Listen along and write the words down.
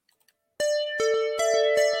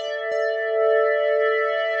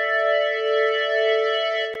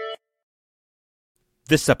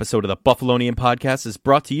This episode of the Buffalonian Podcast is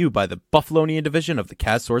brought to you by the Buffalonian division of the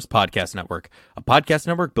CastSource Podcast Network, a podcast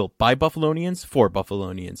network built by Buffalonians for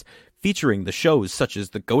Buffalonians, featuring the shows such as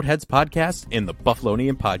the Goatheads Podcast and the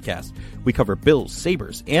Buffalonian Podcast. We cover Bills,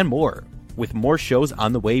 Sabres, and more, with more shows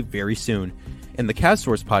on the way very soon. And the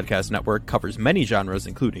CastSource Podcast Network covers many genres,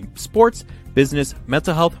 including sports, business,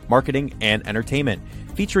 mental health, marketing, and entertainment,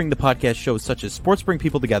 featuring the podcast shows such as Sports Bring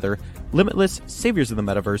People Together, Limitless, Saviors of the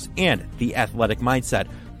Metaverse, and The Athletic Mindset.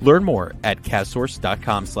 Learn more at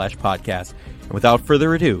castsource.com/podcast. And without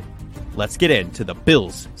further ado, let's get into the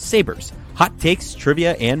Bills, Sabres, hot takes,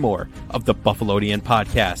 trivia, and more of the Buffalonian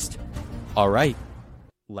Podcast. All right,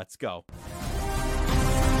 let's go.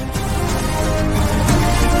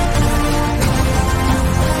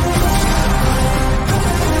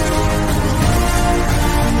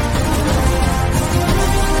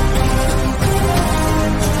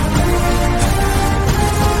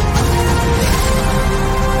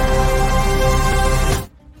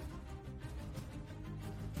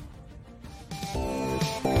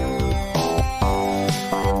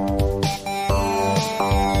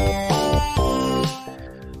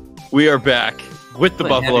 We are back with the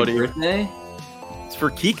Buffalonian. Birthday? It's for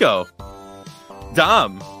Kiko.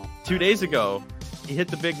 Dom, 2 days ago, he hit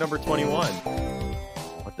the big number 21.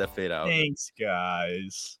 Let that fade out. Thanks,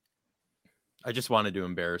 guys. I just wanted to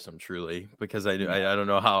embarrass him, truly, because I don't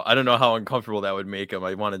know how uncomfortable that would make him.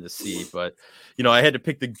 I wanted to see, but I had to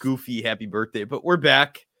pick the goofy happy birthday. But we're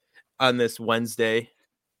back on this Wednesday,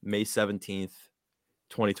 May 17th,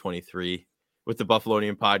 2023. With the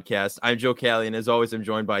Buffalonian Podcast. I'm Joe Callie, and as always, I'm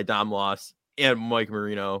joined by Dom Loss and Mike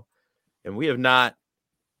Marino. And we have not.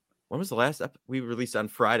 When was the last we released on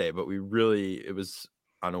Friday? But it was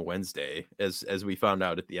on a Wednesday, as we found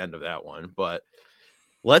out at the end of that one. But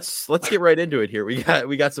let's get right into it here. We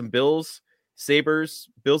got some Bills, Sabres,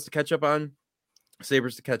 Bills to catch up on,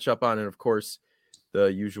 Sabres to catch up on, and of course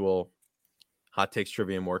the usual hot takes,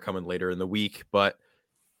 trivia, and more coming later in the week. But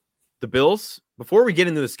the Bills, before we get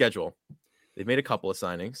into the schedule. They've made a couple of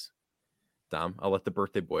signings. Dom, I'll let the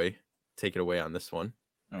birthday boy take it away on this one.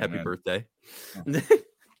 Happy birthday.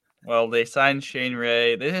 Well, they signed Shane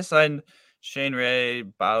Ray. They just signed Shane Ray,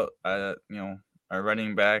 about our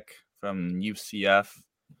running back from UCF.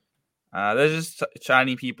 They're just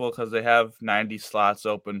shiny people because they have 90 slots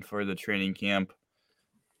open for the training camp.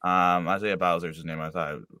 Isaiah Bowser's his name, I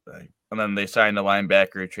thought. And then they signed a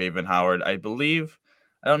linebacker, Traven Howard.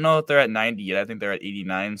 I don't know if they're at 90 yet. I think they're at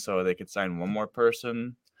 89, so they could sign one more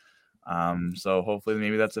person. So hopefully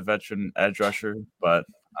maybe that's a veteran edge rusher. But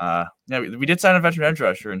we did sign a veteran edge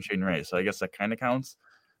rusher in Shane Ray, so I guess that kind of counts.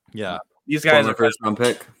 Yeah. These guys are first round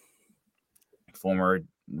pick. Former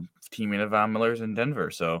teammate of Von Miller's in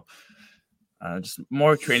Denver. So just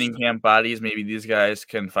more training camp bodies. Maybe these guys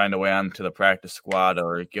can find a way onto the practice squad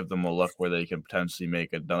or give them a look where they can potentially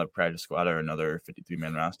make another practice squad or another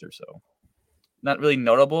 53-man roster. So not really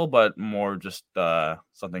notable, but more just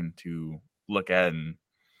something to look at, and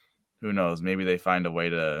who knows, maybe they find a way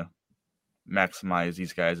to maximize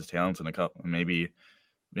these guys' talents in a couple. Maybe,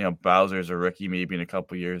 Bowser's a rookie. Maybe in a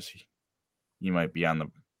couple years, he might be on the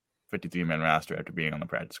 53-man roster after being on the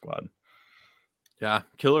practice squad. Yeah,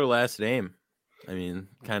 killer last name. I mean,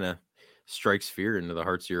 kind of strikes fear into the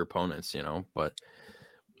hearts of your opponents, But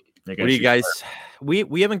what do you guys?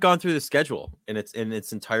 We haven't gone through the schedule in its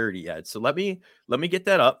entirety yet, so let me get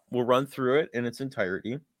that up. We'll run through it in its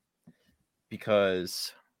entirety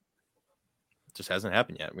because it just hasn't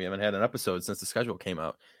happened yet. We haven't had an episode since the schedule came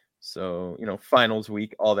out, so finals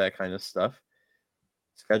week, all that kind of stuff.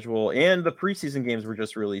 Schedule and the preseason games were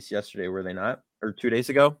just released yesterday, were they not? Or 2 days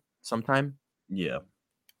ago, sometime. Yeah.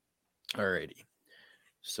 Alrighty.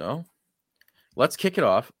 So let's kick it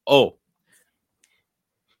off. Oh.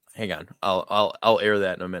 Hang on. I'll air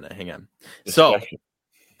that in a minute. Hang on. So,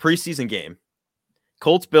 preseason game.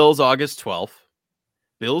 Colts Bills August 12th.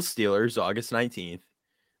 Bills Steelers August 19th.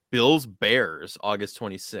 Bills Bears August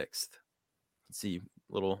 26th. Let's see,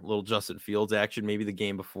 little Justin Fields action, maybe the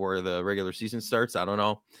game before the regular season starts, I don't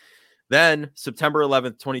know. Then September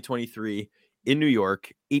 11th, 2023 in New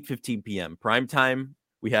York, 8:15 p.m. prime time.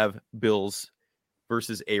 We have Bills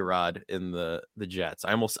versus A-Rod in the Jets.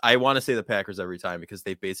 I want to say the Packers every time because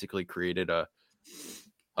they basically created a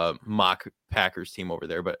mock Packers team over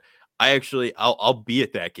there. But I'll be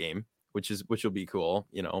at that game, which will be cool,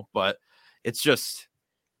 But it's just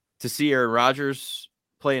to see Aaron Rodgers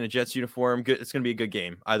play in a Jets uniform. Good, it's going to be a good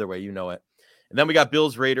game either way, it. And then we got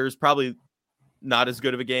Bills Raiders, probably not as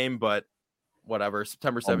good of a game, but whatever.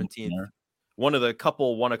 September 17th. One of the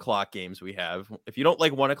couple 1 o'clock games we have. If you don't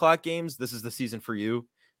like 1 o'clock games, this is the season for you.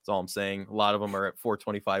 That's all I'm saying. A lot of them are at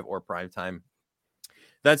 4:25 or prime time.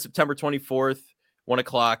 Then September 24th, 1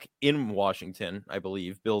 o'clock in Washington, I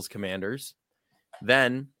believe, Bills Commanders.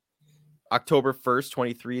 Then October 1st,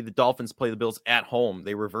 23, the Dolphins play the Bills at home.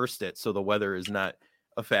 They reversed it, so the weather is not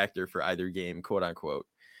a factor for either game, quote unquote.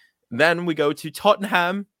 Then we go to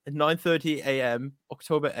Tottenham at 9:30 a.m.,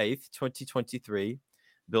 October 8th, 2023.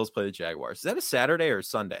 Bills play the Jaguars. Is that a Saturday or a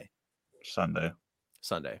Sunday? Sunday.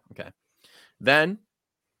 Okay. Then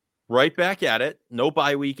right back at it. No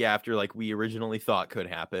bye week after like we originally thought could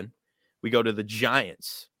happen. We go to the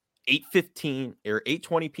Giants, 8:15 or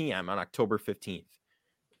 8:20 p.m. on October 15th.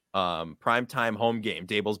 Primetime home game.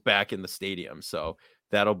 Dable's back in the stadium, so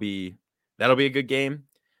that'll be a good game.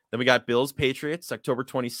 Then we got Bills Patriots, October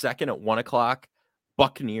 22nd at 1 o'clock.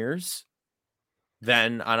 Buccaneers.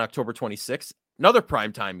 Then on October 26th, another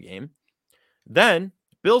primetime game. Then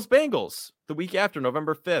Bills Bengals the week after,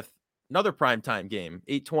 November 5th, another primetime game,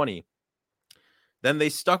 8:20. Then they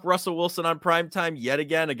stuck Russell Wilson on primetime yet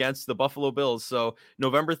again against the Buffalo Bills. So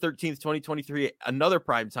November 13th, 2023, another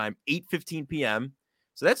primetime, 8:15 p.m.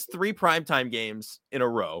 So that's 3 primetime games in a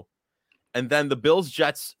row. And then the Bills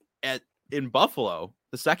Jets in Buffalo,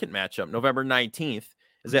 the second matchup, November 19th,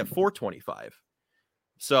 is at 4:25.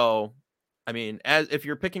 So, I mean, if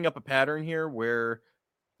you're picking up a pattern here where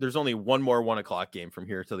there's only one more 1 o'clock game from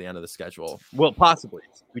here till the end of the schedule. Well, possibly.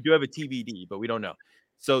 We do have a TBD, but we don't know.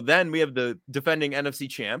 So then we have the defending NFC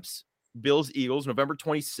champs, Bills Eagles, November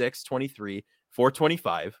 26, 23,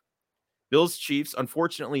 4:25. Bills Chiefs,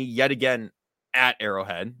 unfortunately, yet again at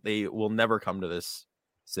Arrowhead. They will never come to this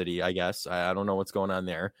city, I guess. I don't know what's going on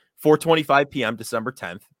there. 4:25 p.m., December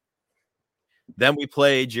 10th. Then we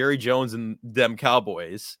play Jerry Jones and them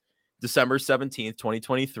Cowboys, December 17th,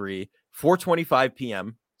 2023, 4:25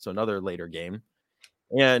 p.m., so another later game.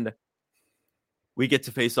 And we get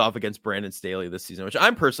to face off against Brandon Staley this season, which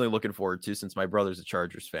I'm personally looking forward to since my brother's a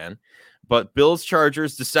Chargers fan. But Bills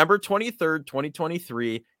Chargers, December 23rd,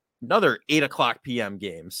 2023, another 8 o'clock p.m.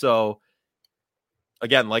 game. So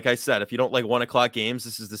again, like I said, if you don't like 1 o'clock games,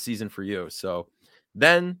 this is the season for you. So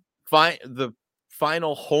then the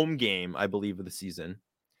final home game, I believe, of the season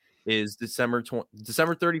is December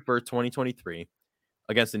 31st, 2023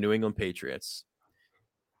 against the New England Patriots.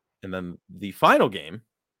 And then the final game,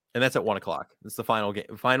 and that's at 1 o'clock. That's the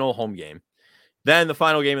final home game. Then the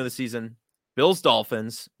final game of the season, Bills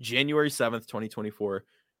Dolphins, January 7th, 2024,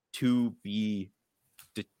 to be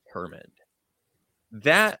determined.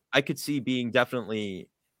 That I could see being definitely,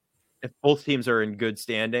 if both teams are in good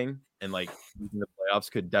standing and like the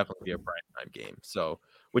playoffs, could definitely be a primetime game. So,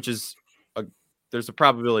 which is there's a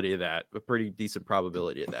probability of that, a pretty decent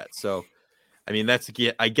probability of that. So, I mean, that's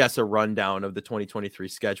I guess a rundown of the 2023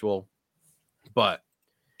 schedule. But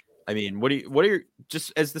I mean, what are your,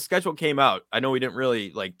 just as the schedule came out? I know we didn't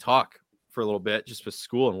really like talk for a little bit just with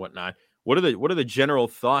school and whatnot. What are the general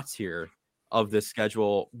thoughts here of this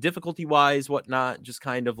schedule, difficulty wise, whatnot? Just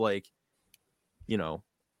kind of like, you know,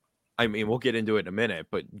 I mean, we'll get into it in a minute,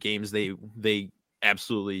 but games they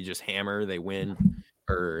absolutely just hammer, they win,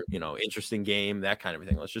 or interesting game, that kind of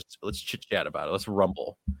thing. Let's chit chat about it. Let's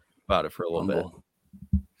rumble about it for a little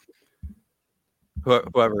bit.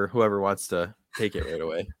 Whoever wants to take it right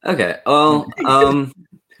away. Okay. Well,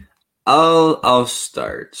 I'll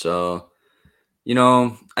start. So,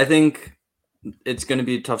 I think it's going to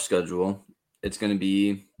be a tough schedule. It's going to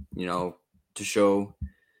be, to show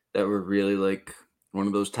that we're really like one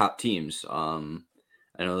of those top teams. I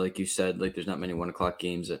know, like you said, like there's not many 1 o'clock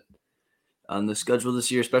games on the schedule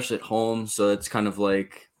this year, especially at home. So it's kind of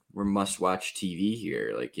like we're must-watch TV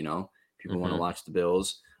here. Like, people want to watch the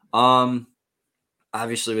Bills.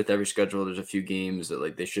 Obviously, with every schedule, there's a few games that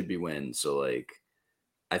like they should be wins. So like,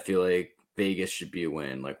 I feel like Vegas should be a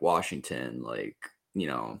win, like Washington, like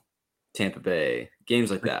Tampa Bay,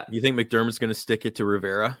 games like that. You think McDermott's going to stick it to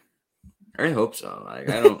Rivera? I hope so. Like,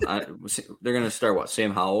 they're going to start what,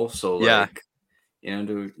 Sam Howell? So like,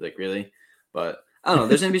 really? But I don't know.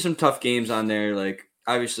 There's going to be some tough games on there. Like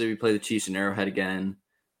obviously, we play the Chiefs in Arrowhead again.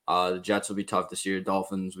 The Jets will be tough this year.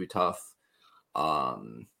 Dolphins will be tough.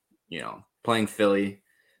 Playing Philly,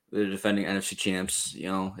 the defending NFC champs,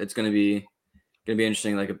 it's going to be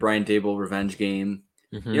interesting, like a Brian Dable revenge game.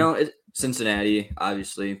 Mm-hmm. Cincinnati,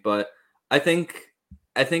 obviously, but I think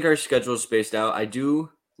our schedule is spaced out. I do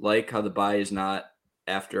like how the bye is not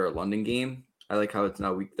after a London game. I like how it's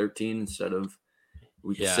now week 13 instead of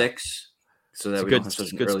week 6, so that we don't have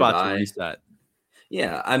such an early spot bye. To reset.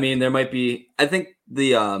 Yeah, I mean there might be. I think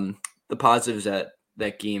the positives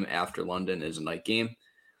that game after London is a night game.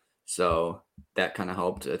 So that kind of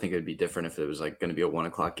helped. I think it'd be different if it was like going to be a 1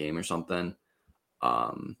 o'clock game or something.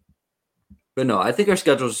 But no, I think our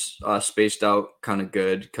schedule's spaced out kind of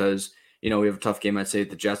good because, we have a tough game, I'd say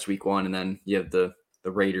the Jets week 1, and then you have the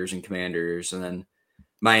Raiders and Commanders, and then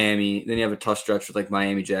Miami. Then you have a tough stretch with like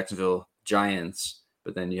Miami, Jacksonville, Giants,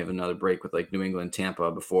 but then you have another break with like New England,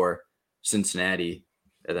 Tampa before Cincinnati,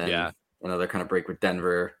 and then another kind of break with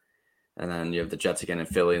Denver, and then you have the Jets again in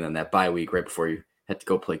Philly, and then that bye week right before you had to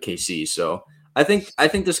go play KC. So I think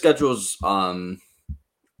the schedule's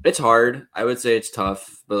it's hard. I would say it's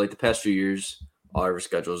tough, but like the past few years, all of our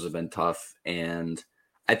schedules have been tough, and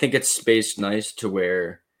I think it's spaced nice to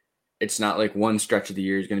where it's not like one stretch of the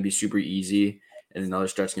year is going to be super easy and another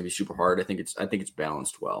stretch is going to be super hard. I think it's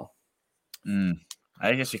balanced well.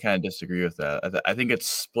 I guess you kind of disagree with that. I think it's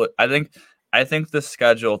split. I think the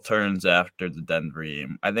schedule turns after the Denver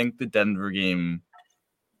game. I think the Denver game,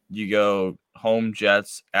 you go home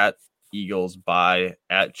Jets, at Eagles, bye,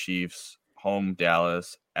 at Chiefs, home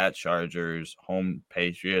Dallas, at Chargers, home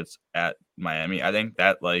Patriots, at Miami. I think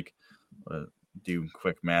that do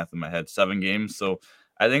quick math in my head, 7 games. So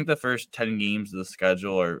I think the first 10 games of the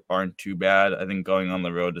schedule aren't too bad. I think going on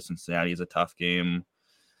the road to Cincinnati is a tough game.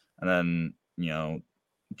 And then,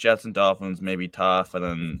 Jets and Dolphins may be tough, and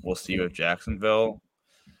then we'll see with Jacksonville.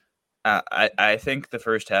 I think the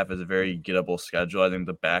first half is a very gettable schedule. I think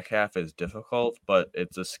the back half is difficult, but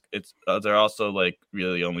they're also like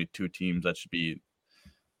really only 2 teams that should be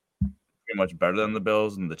pretty much better than the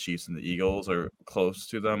Bills, and the Chiefs and the Eagles are close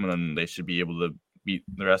to them, and then they should be able to beat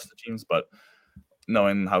the rest of the teams. But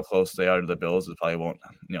knowing how close they are to the Bills, it probably won't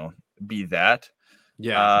be that.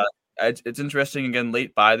 Yeah. It's interesting. Again,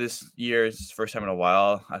 late bye this year. It's the first time in a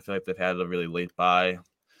while. I feel like they've had a really late bye.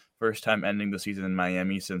 First time ending the season in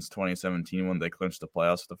Miami since 2017 when they clinched the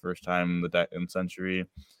playoffs for the first time in the century.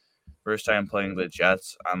 First time playing the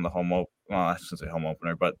Jets on the I shouldn't say home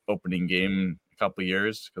opener, but opening game a couple of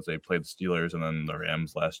years because they played the Steelers and then the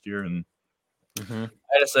Rams last year. And I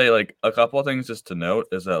had to say, like, a couple of things just to note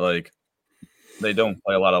is that, like, they don't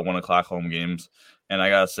play a lot of 1 o'clock home games. And I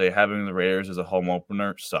got to say, having the Raiders as a home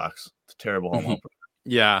opener sucks. It's a terrible home opener.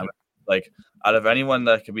 Yeah. I mean, like, out of anyone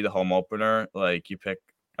that could be the home opener, like, you pick,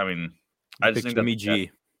 I just think Jimmy G.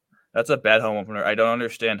 That's a bad home opener. I don't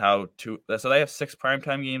understand how so they have 6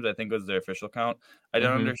 primetime games, I think was their official count. I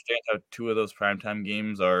don't understand how 2 of those primetime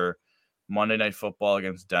games are Monday Night Football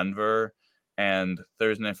against Denver and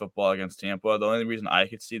Thursday Night Football against Tampa. The only reason I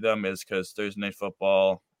could see them is because Thursday Night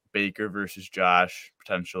Football, Baker versus Josh,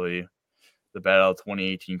 potentially the battle of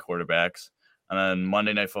 2018 quarterbacks. And then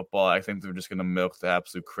Monday Night Football, I think they're just going to milk the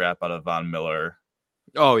absolute crap out of Von Miller.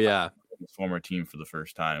 Oh, yeah. His former team for the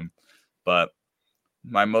first time. But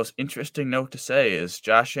my most interesting note to say is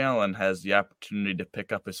Josh Allen has the opportunity to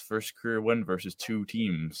pick up his first career win versus 2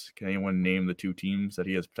 teams. Can anyone name the 2 teams that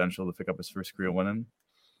he has potential to pick up his first career win in?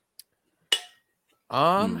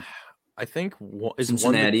 I think is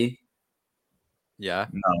Cincinnati. Yeah.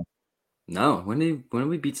 No. When did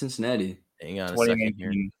we beat Cincinnati? Hang on a second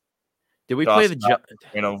here. Did we Dawson play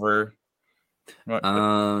went over?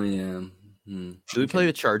 Oh, yeah. Did we play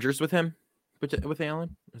the Chargers with him? With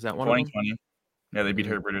Allen? Is that one 2020. Yeah, they beat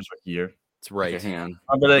Herbert his rookie year. That's right. Okay, hang on.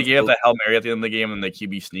 But they gave up that Hail Mary at the end of the game, and the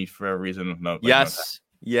QB sneaked for a reason. Yes.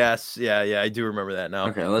 Yeah, I do remember that now.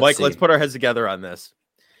 Okay, Mike, let's put our heads together on this.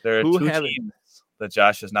 There are 2 teams that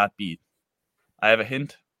Josh has not beat. I have a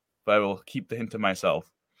hint, but I will keep the hint to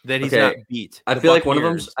myself. That he's not beat. I feel like one of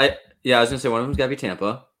them's I was gonna say one of them's gotta be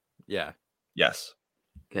Tampa. Yeah. Yes.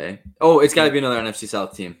 Okay. Oh, it's gotta be another NFC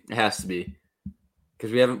South team. It has to be.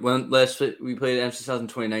 Because we haven't we played NFC South in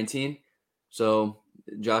 2019. So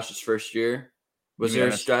Josh's first year. Was there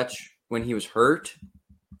a stretch when he was hurt?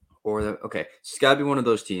 Okay. It's gotta be one of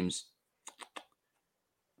those teams.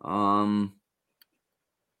 Trying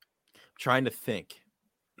to think.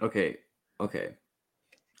 Okay.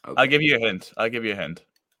 I'll give you a hint.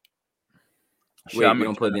 Wait, we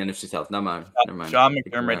don't play the NFC South. Never mind. Sean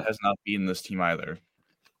McDermott has not beaten this team either.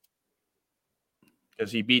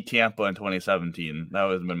 Because he beat Tampa in 2017. That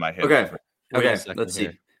was been my hit. Okay. Let's see.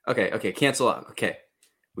 Okay. Cancel out. Okay.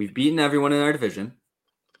 We've beaten everyone in our division.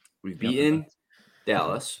 We've beaten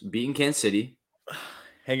Dallas, beaten Kansas City.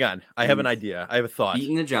 Hang on. I have an idea. I have a thought.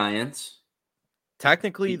 Beaten the Giants.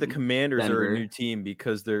 Technically, the Commanders are a new team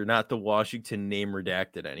because they're not the Washington name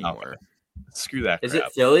redacted anymore. Screw that crap. Is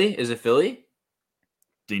it Philly?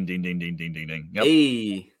 Ding, ding, ding, ding, ding, ding, ding. Yep.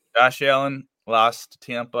 Hey. Josh Allen lost to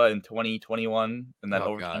Tampa in 2021 in that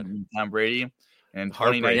overtime. Tom Brady. And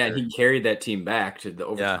he carried that team back to the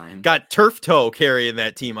overtime. Yeah. Got turf toe carrying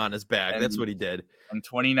that team on his back. That's what he did. In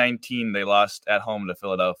 2019, they lost at home to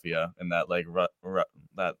Philadelphia in that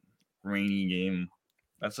that rainy game.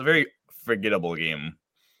 That's a very forgettable game.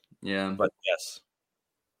 Yeah. But yes.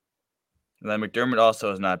 And then McDermott also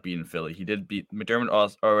has not beaten Philly. He did beat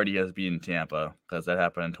McDermott already has beaten Tampa because that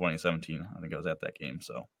happened in 2017. I think I was at that game.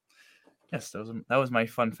 So yes, that was my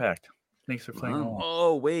fun fact. Thanks for playing along.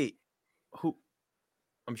 Oh wait, who?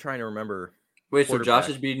 I'm trying to remember. Wait, so Josh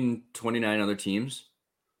has beaten 29 other teams?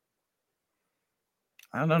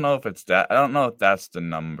 I don't know if it's that. I don't know if that's the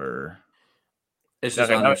number. It's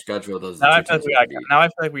just on their schedule. Now I feel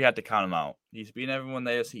like we had to count him out. He's beaten everyone in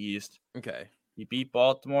the AFC East. Okay. He beat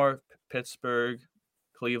Baltimore, Pittsburgh,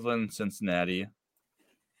 Cleveland, Cincinnati.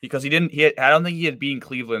 Because I don't think he had beaten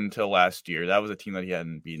Cleveland until last year. That was a team that he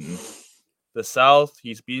hadn't beaten. The South,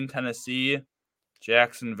 he's beaten Tennessee,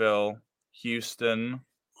 Jacksonville, Houston.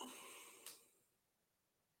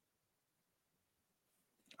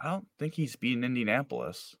 I don't think he's beaten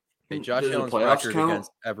Indianapolis. Hey, Josh Allen's record against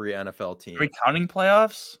every NFL team. Are we counting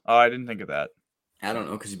playoffs? Oh, I didn't think of that. I don't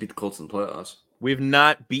know because he beat the Colts in the playoffs. We've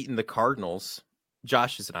not beaten the Cardinals.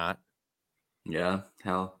 Josh is not. Yeah,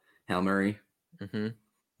 Hal Murray. Mm-hmm.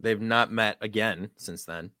 They've not met again since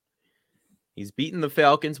then. He's beaten the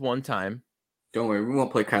Falcons one time. Don't worry, we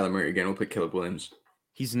won't play Kyler Murray again. We'll play Caleb Williams.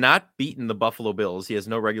 He's not beaten the Buffalo Bills. He has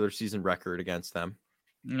no regular season record against them.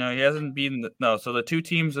 No, he hasn't beaten so the two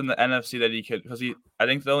teams in the NFC that he could, because I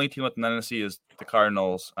think the only team left in the NFC is the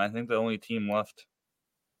Cardinals. I think the only team left.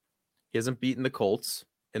 He hasn't beaten the Colts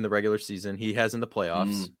in the regular season. He has in the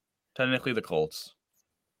playoffs. Technically the Colts.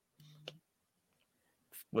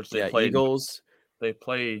 Which they play Eagles. They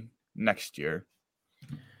play next year.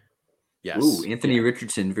 Yes. Ooh, Anthony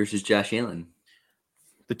Richardson versus Josh Allen.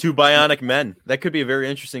 The two bionic men. That could be a very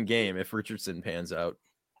interesting game if Richardson pans out.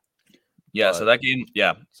 Yeah, so that game.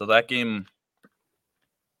 So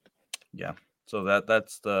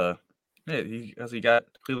that's the. Yeah, he got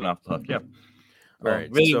Cleveland off the hook. Yeah. All right.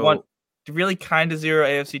 Really kind of zero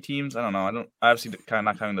AFC teams. I don't know. I don't obviously kind of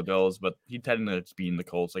not counting the Bills, but he technically beating the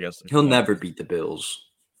Colts. I guess he'll never beat the Bills.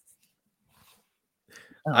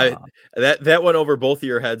 That went over both of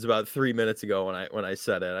your heads about 3 minutes ago when I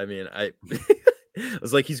said it. I mean, I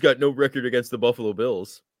was like, he's got no record against the Buffalo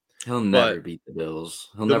Bills. He'll never beat the Bills.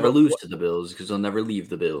 He'll never lose to the Bills because he'll never leave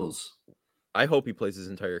the Bills. I hope he plays his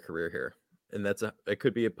entire career here, and it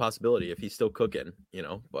could be a possibility if he's still cooking,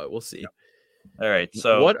 but we'll see. All right.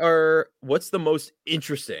 So what's the most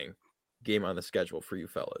interesting game on the schedule for you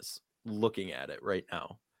fellas looking at it right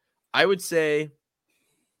now? I would say if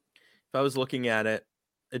I was looking at it,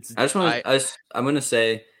 I'm going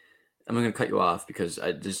to cut you off because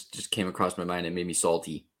I just came across my mind and made me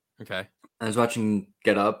salty. Okay. I was watching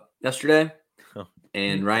Get Up yesterday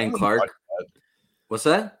and Ryan Clark. What's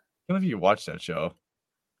that? I can't believe you watched that show.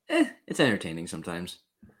 It's entertaining sometimes.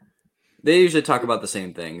 They usually talk about the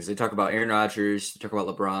same things. They talk about Aaron Rodgers, they talk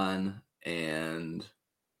about LeBron, and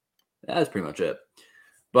that's pretty much it.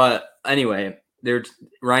 But anyway,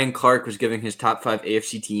 Ryan Clark was giving his top 5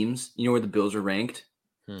 AFC teams. You know where the Bills are ranked?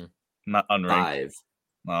 Not unranked. 5.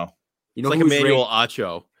 Wow. You know, it's like Emmanuel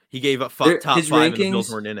Acho. He gave up top 5 and the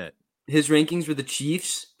Bills weren't in it. His rankings were the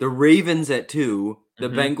Chiefs, the Ravens at 2, the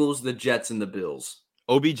Bengals, the Jets, and the Bills.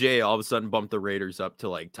 OBJ all of a sudden bumped the Raiders up to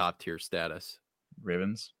like top tier status.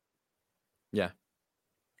 Ravens? Yeah.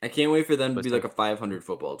 I can't wait for them to be like a 500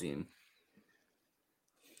 football team.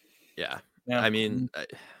 Yeah. I mean,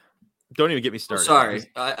 don't even get me started. Sorry.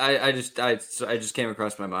 I just came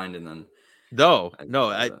across my mind and then.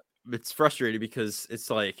 It's frustrating because it's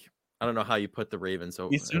like, I don't know how you put the Ravens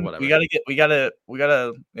over. Whatever. We gotta,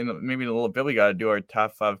 maybe in a little bit, we gotta do our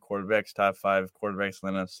top 5 quarterbacks in the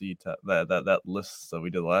NFC. That list that we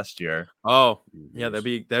did last year. Oh, yeah, that'd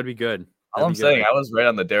be good. All I'm saying, I was right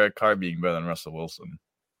on the Derek Carr being better than Russell Wilson.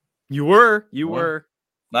 You were.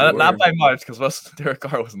 Not by much because Derek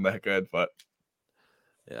Carr wasn't that good, but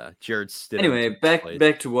yeah, Jared Stidham. Anyway,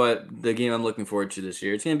 back to what the game I'm looking forward to this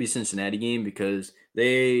year. It's gonna be a Cincinnati game because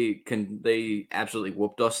they absolutely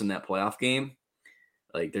whooped us in that playoff game.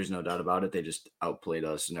 Like, there's no doubt about it. They just outplayed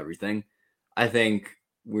us and everything. I think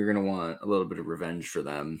we're gonna want a little bit of revenge for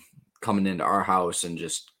them coming into our house and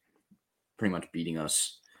just pretty much beating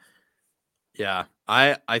us. Yeah,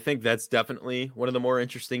 I think that's definitely one of the more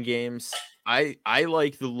interesting games. I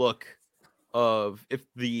like the look of if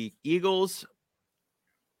the Eagles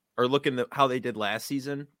are looking at how they did last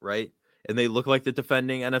season, right? And they look like the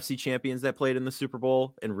defending NFC champions that played in the Super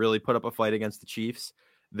Bowl and really put up a fight against the Chiefs.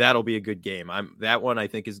 That'll be a good game. That one I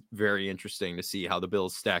think is very interesting to see how the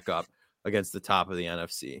Bills stack up against the top of the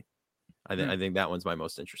NFC. I think that one's my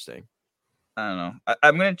most interesting. I don't know.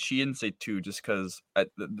 I'm going to cheat and say 2 just because,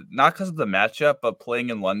 not because of the matchup, but playing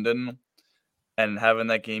in London and having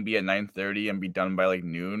that game be at 9:30 and be done by like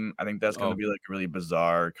noon. I think that's going to be like a really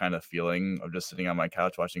bizarre kind of feeling of just sitting on my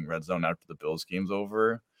couch watching Red Zone after the Bills game's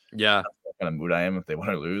over. Yeah. kind of mood I am if they want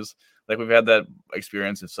to lose. Like we've had that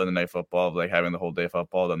experience of Sunday Night Football, of like having the whole day of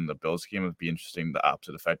football. Then the Bills game would be interesting. The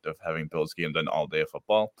opposite effect of having Bills game then all day of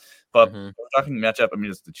football. But we're talking matchup. I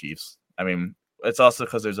mean, it's the Chiefs. I mean, it's also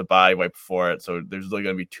because there's a bye right before it, so there's really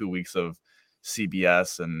going to be 2 weeks of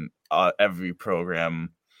CBS and every program,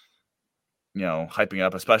 hyping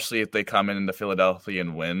up, especially if they come into Philadelphia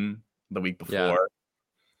and win the week before. Yeah.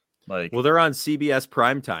 Like, well, they're on CBS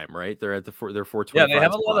primetime, right? They're at they're 425. Yeah, they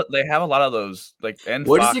have a lot of those. Like, and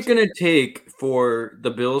what Fox, is it going to take for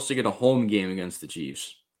the Bills to get a home game against the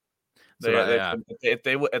Chiefs?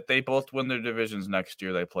 If they both win their divisions next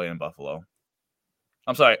year, they play in Buffalo.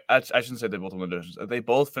 I'm sorry, I shouldn't say they both win their divisions. If they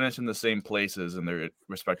both finish in the same places in their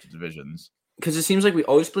respective divisions. Because it seems like we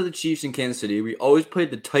always play the Chiefs in Kansas City. We always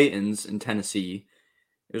played the Titans in Tennessee.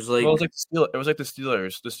 It was like it was like the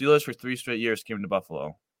Steelers. The Steelers for 3 straight years came to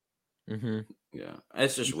Buffalo. Yeah,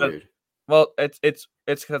 it's just weird. Well, it's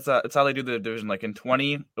how they do the division. Like in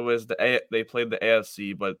 20, it was they played the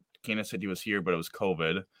AFC, but Kansas City was here, but it was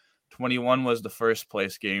COVID. 21 was the first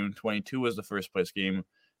place game. 22 was the first place game.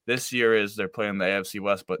 This year they're playing the AFC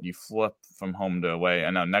West, but you flip from home to away.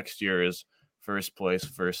 And now next year is first place.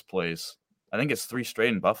 I think it's 3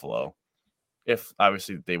 straight in Buffalo. If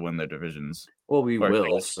obviously they win their divisions. Well, we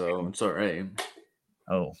will, so it's all right.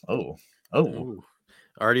 Oh.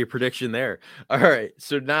 Already a prediction there. All right.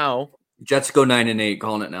 So now Jets go 9-8,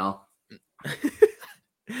 calling it now.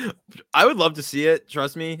 I would love to see it.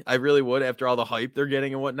 Trust me. I really would after all the hype they're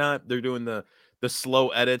getting and whatnot. They're doing the slow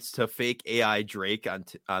edits to fake AI Drake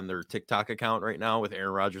on their TikTok account right now with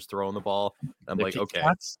Aaron Rodgers throwing the ball. I'm like, TikToks? okay.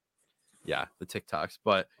 Yeah, the TikToks.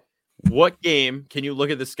 But what game can you look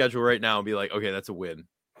at the schedule right now and be like, okay, that's a win?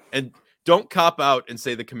 And don't cop out and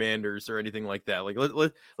say the Commanders or anything like that. Like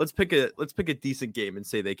let's pick a decent game and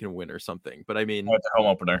say they can win or something. But I mean, the home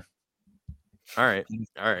opener. All right.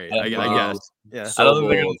 I guess. Yeah. So I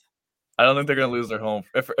don't think they're gonna lose their home.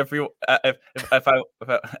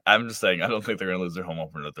 I'm just saying, I don't think they're gonna lose their home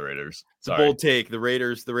opener to the Raiders. It's a bold take. The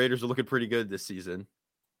Raiders are looking pretty good this season.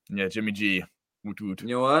 Yeah, Jimmy G. Woot woot. You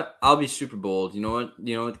know what? I'll be super bold. You know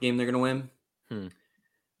what game they're gonna win?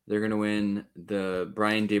 They're gonna win the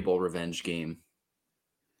Brian Daboll revenge game.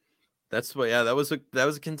 That's what. Yeah, that was a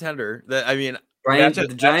contender. That I mean,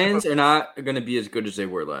 the Giants are not going to be as good as they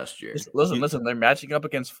were last year. Listen. They're matching up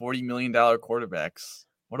against $40 million quarterbacs.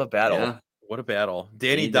 What a battle! Yeah. What a battle!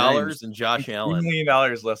 Danny Dollars and Josh Allen. $3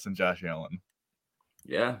 million less than Josh Allen.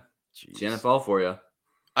 Yeah, it's the NFL for you.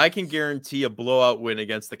 I can guarantee a blowout win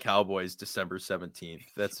against the Cowboys December 17th.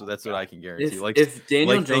 That's what I can guarantee. If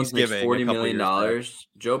Daniel Jones makes $40 million,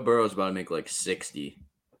 Joe Burrow's about to make like 60.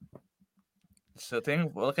 So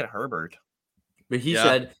look at Herbert. But he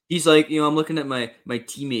said he's like, I'm looking at my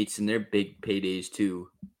teammates and their big paydays too.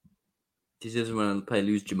 He doesn't want to probably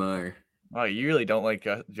lose Jamar. Oh, you really don't like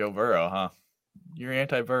Joe Burrow, huh? You're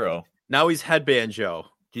anti-Burrow. Now he's headband Joe.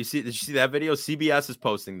 Did you see that video? CBS is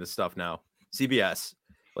posting this stuff now. CBS.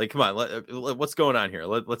 Like, come on, what's going on here?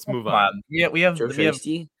 Let's move on. Yeah, we have if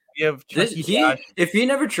he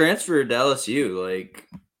never transferred to LSU, like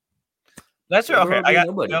that's right. Okay, I got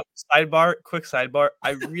quick sidebar.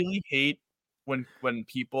 I really hate when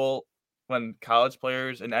college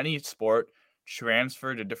players in any sport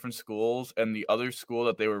transfer to different schools and the other school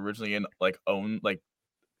that they were originally in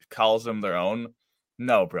calls them their own.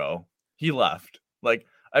 No, bro, he left. Like,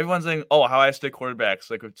 everyone's saying, oh, how I stay quarterbacks,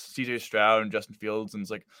 like with CJ Stroud and Justin Fields, and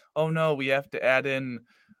it's like, oh no, we have to add in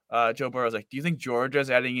Joe Burrow. Like, do you think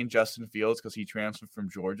Georgia's adding in Justin Fields because he transferred from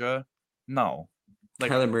Georgia? No.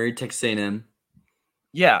 Like, Kyler Murray, Texas A&M.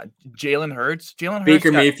 Yeah, Jalen Hurts.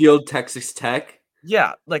 Baker Mayfield, Texas Tech.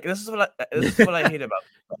 Yeah, like this is what I hate about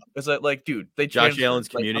it. It's like, dude, they Josh Allen's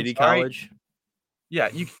community college. Yeah,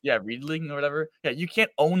 Reedling or whatever. Yeah, you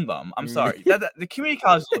can't own them. I'm sorry. The community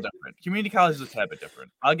college is a little different. Community college is a tad bit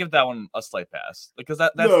different. I'll give that one a slight pass because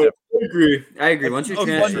that's different. I agree. Once you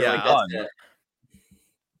transfer, that's it.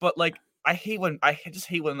 But like, I just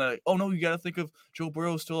hate when they're like, oh no, you got to think of Joe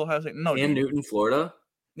Burrow still has it. No, Cam Newton, Florida.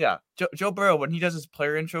 Yeah, Joe Burrow, when he does his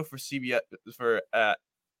player intro for CBS for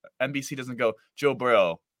NBC, doesn't go Joe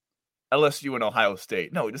Burrow, LSU and Ohio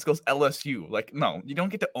State. No, it just goes LSU. Like, no, you don't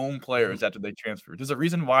get to own players after they transfer. There's a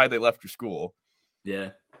reason why they left your school.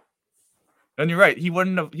 Yeah. And you're right. He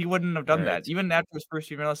wouldn't have done that. Even after his first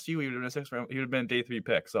year in LSU, he would have been a 6th round. He would have been a day 3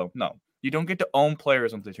 pick. So no, you don't get to own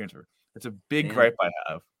players once they transfer. It's a big gripe I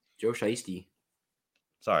have. Joe Shiesty.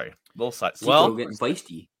 Sorry, little side. Well, getting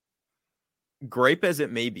feisty. Gripe as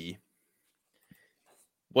it may be,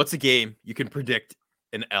 what's a game you can predict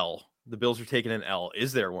an L? The Bills are taking an L.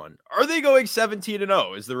 Is there one? Are they going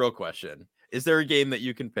 17-0? Is the real question. Is there a game that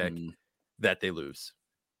you can pick that they lose?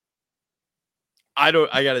 I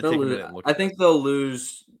got to take a minute and look. I think they'll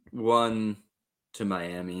lose 1 to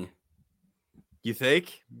Miami. You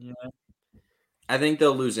think? Yeah. I think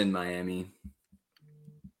they'll lose in Miami.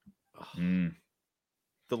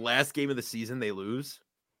 The last game of the season, they lose.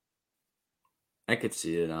 I could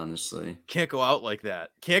see it, honestly. Can't go out like that.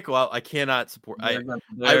 Can't go out. I cannot support. I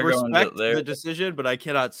respect the decision, but I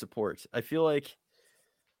cannot support. I feel like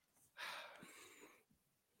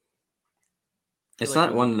it's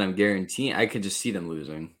not one that I'm guaranteeing. I could just see them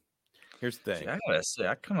losing. Here's the thing. I gotta say,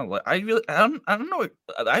 I kind of like. I don't know.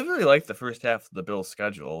 I really like the first half of the Bills'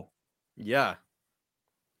 schedule. Yeah.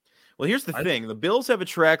 Well, here's the thing. The Bills have a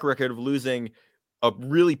track record of losing a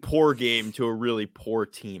really poor game to a really poor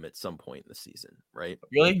team at some point in the season, right?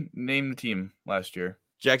 Really? Name the team last year.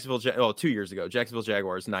 2 years ago. Jacksonville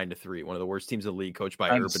Jaguars 9-3, one of the worst teams in the league, coached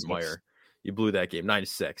by Urban Meyer. You blew that game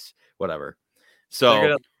 9-6, whatever.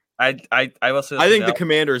 So I will say I think the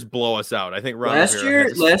Commanders blow us out. I think last year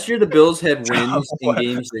the Bills had wins in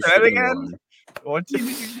games they should have won. What team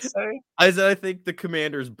did you say? I think the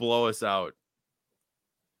Commanders blow us out.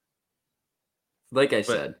 Like I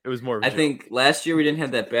said, it was more. I think last year we didn't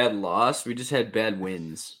have that bad loss. We just had bad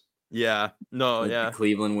wins. Yeah. No. Like yeah. The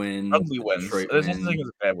Cleveland win. Ugly wins. There's nothing as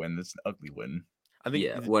a bad win. It's an ugly win. I think.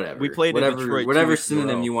 Yeah. Whatever. We played whatever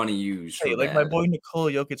synonym you want to use. Hey, like my boy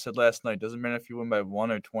Nikola Jokic said last night, doesn't matter if you win by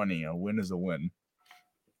 1 or 20. A win is a win.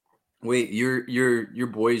 Wait, your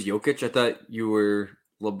boy's Jokic? I thought you were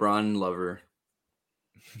LeBron lover.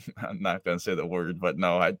 I'm not gonna say the word, but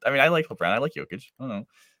no. I mean, I like LeBron. I like Jokic. I don't know.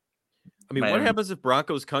 I mean, what happens if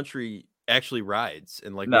Broncos country actually rides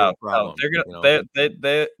and like no problem? They're gonna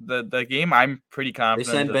the game. I'm pretty confident.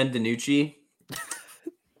 They send Ben DiNucci.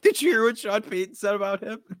 Did you hear what Sean Payton said about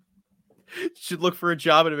him? Should look for a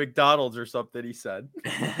job at a McDonald's or something. He said.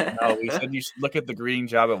 No, he said you should look at the green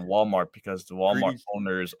job at Walmart because the Walmart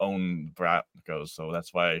owners own Broncos, so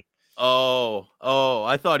that's why. Oh!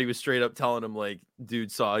 I thought he was straight up telling him like, "Dude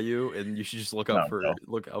saw you, and you should just look out for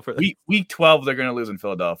that." Week 12, they're gonna lose in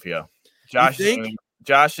Philadelphia.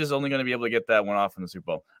 Josh is only going to be able to get that one off in the Super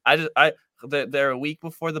Bowl. They're a week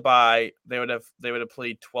before the bye. They would have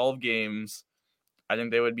played 12 games. I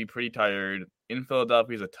think they would be pretty tired. In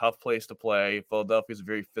Philadelphia is a tough place to play. Philadelphia is a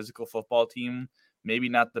very physical football team. Maybe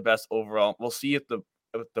not the best overall. We'll see if the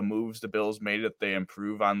moves the Bills made, if they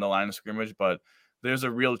improve on the line of scrimmage, but there's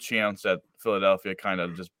a real chance that Philadelphia kind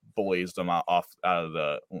of just bullies them out of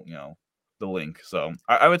the link. So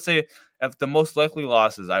I would say if the most likely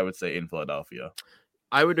losses, I would say in Philadelphia.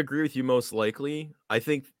 I would agree with you most likely. I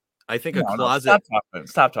think a closet.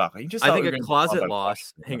 Stop talking. I think a closet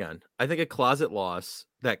loss. Hang on. I think a closet loss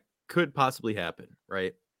that could possibly happen,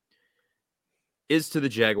 right, is to the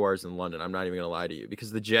Jaguars in London. I'm not even going to lie to you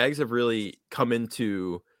because the Jags have really come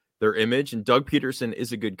into their image, and Doug Peterson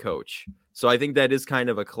is a good coach. So I think that is kind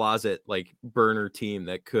of a closet like burner team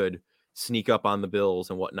that could sneak up on the Bills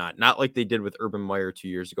and whatnot. Not like they did with Urban Meyer 2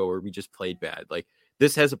 years ago where we just played bad. Like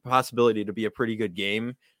this has a possibility to be a pretty good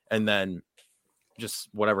game, and then just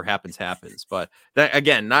whatever happens. But that,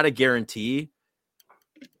 again, not a guarantee.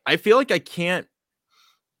 I feel like I can't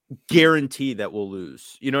guarantee that we'll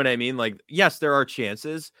lose. You know what I mean? Like, yes, there are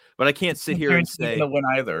chances, but I can't sit here and say to win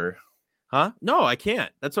either. Huh? No, I can't.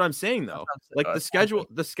 That's what I'm saying though. Like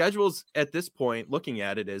the schedules at this point, looking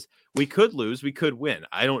at it, is we could lose, we could win.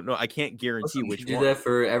 I don't know. I can't guarantee which one. Do that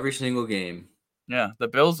for every single game. Yeah, the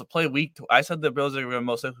Bills play I said the Bills are going to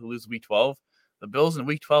most likely lose week 12. The Bills in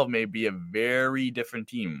week 12 may be a very different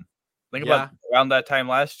team. Think about around that time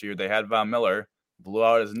last year, they had Von Miller, blew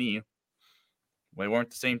out his knee. They weren't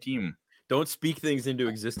the same team. Don't speak things into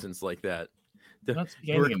existence like that.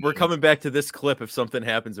 We're coming back to this clip if something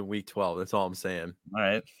happens in week 12. That's all I'm saying. All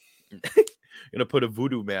right. Gonna put a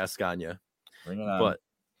voodoo mask on you. Bring it on. But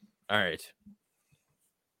all right.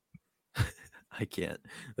 I can't.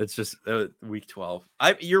 That's just week 12.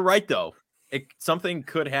 You're right though. Something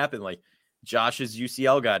could happen. Like Josh's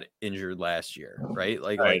UCL got injured last year, right?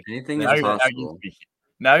 Like anything is possible.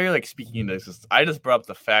 Now you're like speaking into this. I just brought up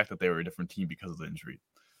the fact that they were a different team because of the injury.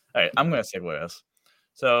 All right, I'm gonna segue this.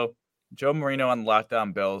 So Joe Marino on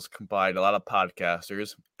Lockdown Bills combined a lot of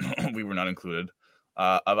podcasters, we were not included,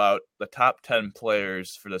 about the top 10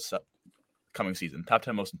 players for this coming season, top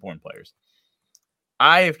 10 most important players.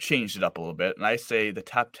 I have changed it up a little bit, and I say the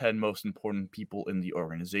top 10 most important people in the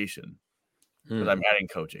organization. But I'm adding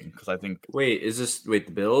coaching because I think.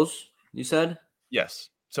 The Bills, you said? Yes.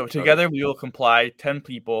 So together we will comply 10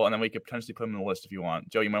 people, and then we could potentially put them in the list if you want.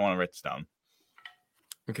 Joe, you might want to write this down.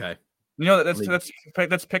 Okay. You know,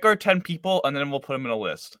 let's pick our 10 people, and then we'll put them in a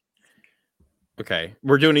list. Okay.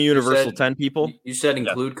 We're doing a universal 10 people? You said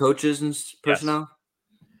include coaches and personnel?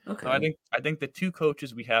 Okay. So I think the two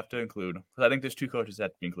coaches we have to include, because I think there's two coaches that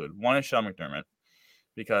have to be included. One is Sean McDermott,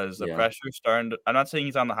 because the pressure is starting to, I'm not saying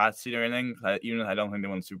he's on the hot seat or anything, even if I don't think they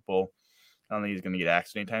won the Super Bowl. I don't think he's going to get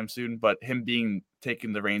axed anytime soon, but him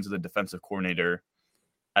taking the reins of the defensive coordinator,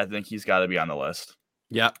 I think he's got to be on the list.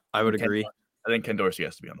 Yeah, I would agree. I think Ken Dorsey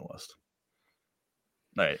has to be on the list.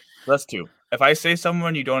 All right, that's two. If I say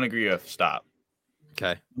someone you don't agree with, stop.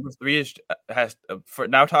 Okay. Number three is for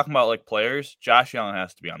now talking about like players. Josh Allen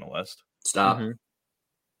has to be on the list. Stop. Mm-hmm.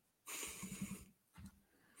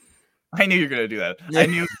 I knew you were gonna do that. I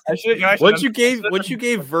knew. I should. Once you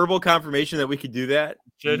gave verbal confirmation that we could do that,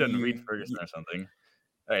 should have done Reed Ferguson or something.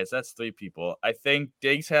 All right, so that's three people. I think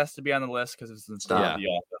Diggs has to be on the list because it's the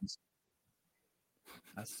offense.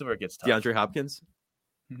 That's where it gets tough. DeAndre Hopkins,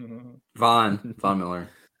 Von Miller.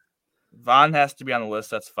 Von has to be on the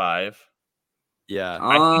list. That's 5. Yeah.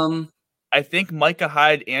 I think Micah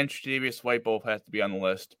Hyde and Tre'Davious White both have to be on the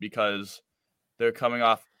list because they're coming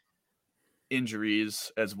off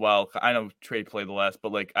injuries as well. I know Trey played the last,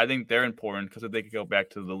 but like I think they're important because if they could go back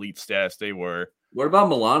to the elite status they were. What about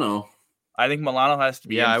Milano? I think Milano has to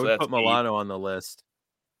be. Yeah, I would put Milano on the list.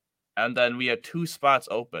 And then we have 2 spots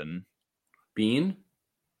open. Bean?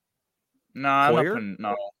 No, I'm not putting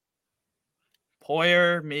no.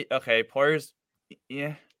 Poyer, okay. Poyer's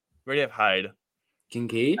we already have Hyde.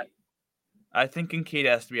 Kincaid? I think Kincaid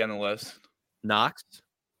has to be on the list. Knox?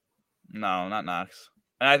 No, not Knox.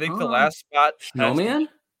 And I think the last spot Snowman?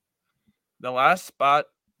 The last spot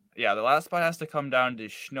has to come down to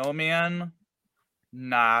Snowman,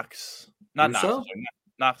 Knox. Not Rousseau? Knox.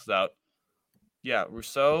 Knox is out. Yeah,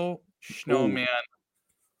 Rousseau, Snowman,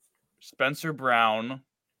 Spencer Brown.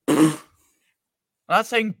 I'm not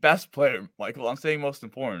saying best player, Michael. I'm saying most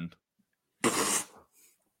important.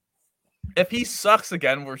 If he sucks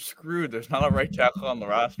again, we're screwed. There's not a right tackle on the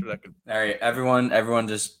roster that could. All right, everyone,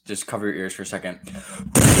 just cover your ears for a second.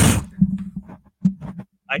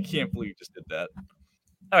 I can't believe you just did that.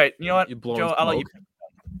 All right, you know what, Joe? I'll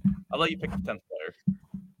let you pick the 10th player.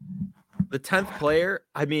 The 10th player.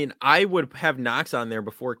 I mean, I would have Knox on there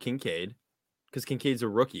before Kincaid because Kincaid's a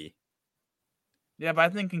rookie. Yeah, but I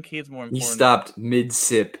think Kincaid's more important. He stopped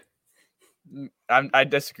mid-sip. I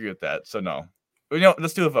disagree with that, so no.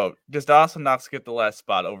 Let's do a vote. Does Dawson Knox get the last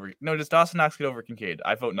spot over? No, does Dawson Knox get over Kincaid?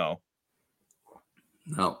 I vote no.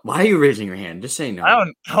 No. Why are you raising your hand? Just say no. I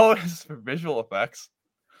don't know. It's for visual effects.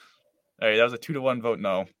 All right, that was a 2-1 vote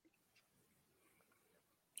no.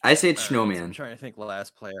 I say it's Snowman. I'm trying to think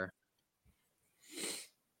last player.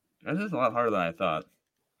 This is a lot harder than I thought.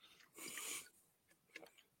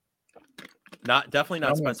 Definitely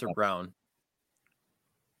not Spencer Brown.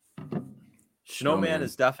 Snowman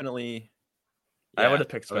is definitely. I would have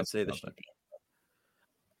picked Spencer.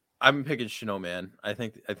 I'm picking Snowman. I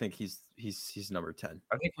think he's number 10.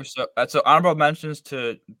 I think we're so honorable mentions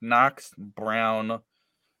to Knox, Brown,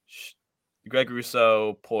 Greg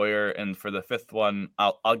Rousseau, Poyer, and for the 5th one,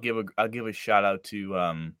 I'll give a shout out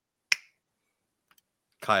to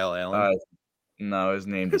Kyle Allen. No, his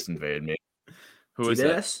name just invaded me. Who is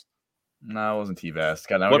it? No, it wasn't T-Vast.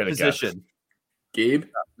 God, now what we gotta position? Guess. Gabe?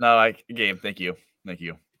 No, Gabe. Thank you.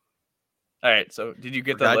 All right. So, did you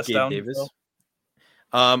get that list Gabe down? Davis?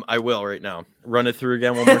 I will right now. Run it through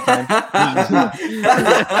again one more time. All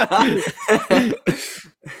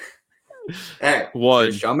right.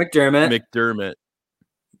 1. Sean McDermott.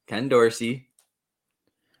 Ken Dorsey.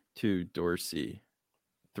 2. Dorsey.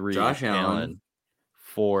 3. Josh Allen.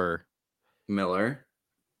 4. Miller.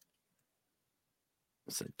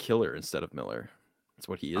 I said Killer instead of Miller. That's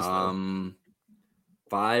what he is. Though.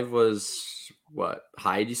 5 was what?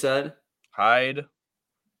 Hyde, you said? Hyde.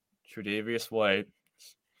 Tre'Davious White.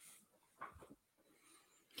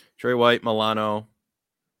 Trey White, Milano,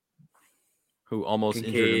 who almost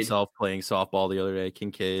Kincaid. injured himself playing softball the other day.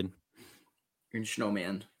 Kincaid. And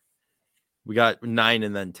Snowman. We got 9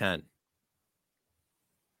 and then 10.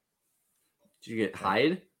 Did you get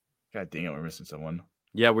Hyde? God dang it, we're missing someone.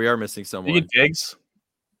 Yeah, we are missing someone. Did you get Diggs?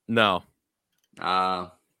 No.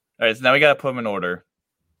 All right, so now we got to put them in order.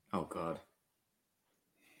 Oh, God.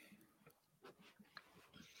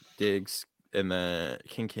 Diggs, and then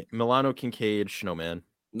Milano, Kincaid, Snowman.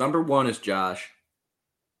 Number 1 is Josh.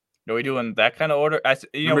 Are we doing that kind of order?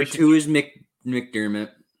 Number 2 is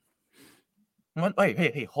McDermott. Wait,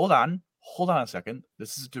 hey, hold on. Hold on a second.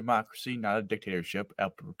 This is a democracy, not a dictatorship.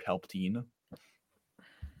 Palpatine.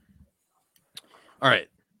 All right.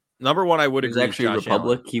 Number 1, I would agree. It was actually a Josh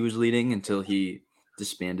republic Allen. he was leading until he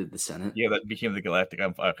disbanded the Senate. Yeah, that became the Galactic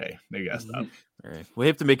Empire. Okay, maybe I stopped. All right. We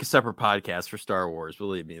have to make a separate podcast for Star Wars.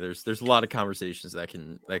 Believe me, there's a lot of conversations that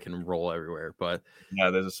can roll everywhere. But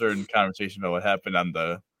yeah, there's a certain conversation about what happened on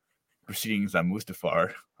the proceedings on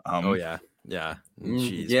Mustafar. Oh yeah.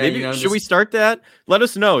 Jeez. Yeah, Maybe should we start that? Let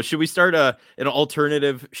us know. Should we start an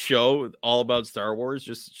alternative show all about Star Wars?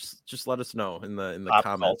 Just let us know in the pop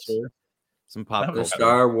comments. Culture. Some pop The culture.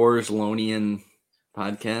 Star Wars-Lonian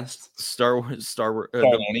podcast. Star Wars.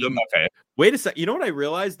 Okay. Wait a sec. You know what I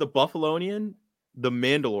realized? The Buffalonian, the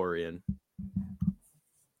Mandalorian.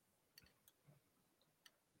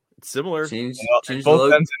 It's similar. Change Both the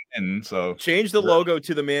logo. ends in, so Change the logo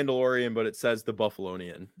to the Mandalorian, but it says the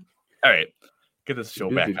Buffalonian. all right. Get this show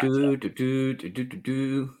back.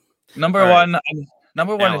 Number All one.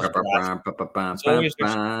 Number one is all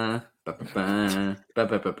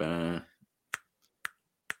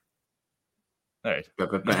right. I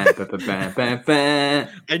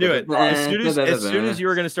knew it. As soon as you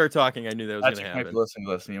were going to start talking, I knew that was going to happen.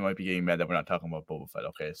 Listen. You might be getting mad that we're not talking about Boba Fett.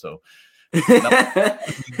 Okay, so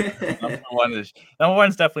number one is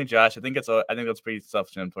definitely Josh. I think that's pretty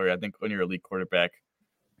self-explanatory. I think when you're a elite quarterback,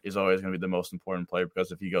 is always going to be the most important player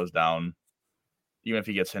because if he goes down, even if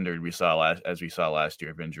he gets hindered, we saw last year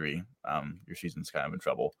of injury, your season's kind of in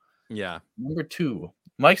trouble. Yeah. Number two,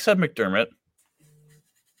 Mike said McDermott.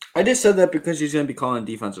 I just said that because he's going to be calling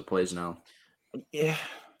defensive plays now. Yeah,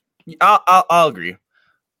 I'll agree.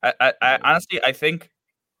 I honestly, I think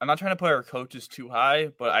I'm not trying to put our coaches too high,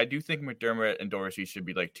 but I do think McDermott and Dorsey should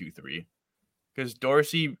be like 2-3 because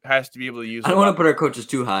Dorsey has to be able to use. I don't want to put our coaches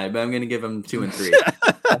too high, but I'm going to give them 2 and 3.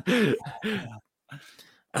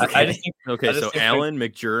 Okay. So Allen,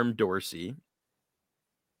 McDermott, Dorsey.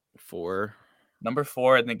 4. Number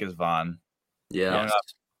 4, I think, is Vaughn. Yeah.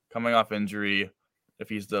 Coming off injury. If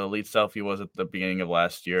he's the elite self he was at the beginning of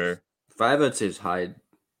last year. 5, I'd say is Hyde.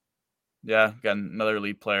 Yeah, got another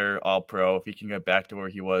elite player, all pro. If he can get back to where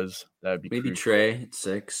he was, that would be maybe crucial. Trey at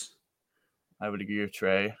 6. I would agree with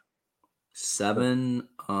Trey. 7.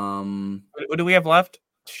 What do we have left?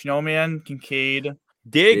 Snowman, Kincaid,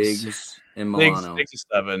 Diggs, and Milano. Diggs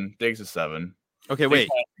is 7. Okay, wait.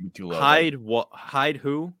 Too low, Hyde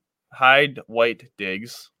who? Hyde, White,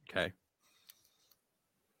 Diggs. Okay.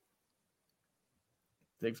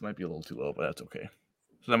 Diggs might be a little too low, but that's okay.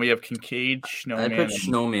 So then we have Kincaid, Snowman. I put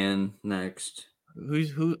Snowman next.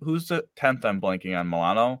 Who's the 10th? I'm blanking on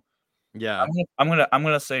Milano. Yeah, I'm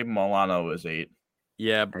gonna say Milano is 8.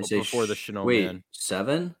 Yeah, before the Snowman. Wait,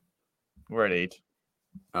 7? We're at 8.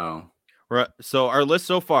 Oh, right. So our list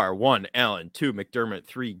so far: 1, Allen; 2, McDermott;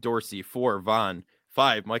 3, Dorsey; 4, Vaughn;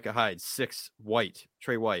 5, Micah Hyde; 6,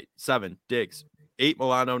 Trey White; 7, Diggs; 8,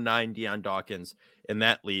 Milano; 9, Deion Dawkins, and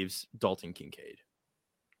that leaves Dalton Kincaid.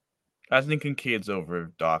 I think Kincaid's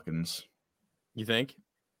over Dawkins. You think?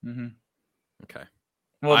 Mm-hmm. Okay.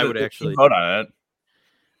 Well, I would actually vote on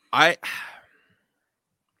it.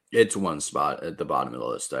 It's one spot at the bottom of the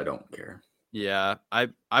list. I don't care. Yeah, I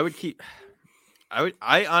would keep. I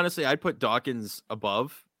honestly, I'd put Dawkins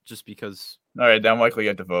above just because. All right, then Michael, you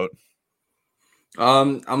have to vote.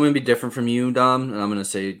 I'm going to be different from you, Dom, and I'm going to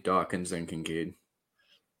say Dawkins and Kincaid.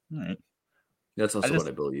 All right. That's also what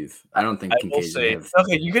I believe. I don't think Kincaid's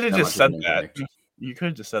okay, you could have just said that. You could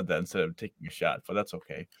have just said that instead of taking a shot, but that's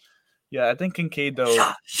okay. Yeah, I think Kincaid, though.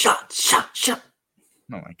 Shot. Oh,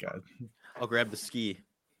 my God. I'll grab the ski.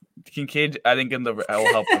 Kincaid, I think, will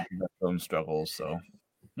help with the film struggles, so.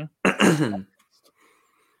 Yeah.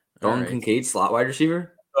 Dalton Kincaid, slot wide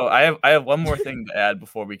receiver? So I have one more thing to add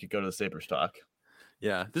before we could go to the Sabres talk.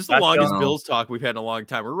 Yeah, this is the longest Bills talk we've had in a long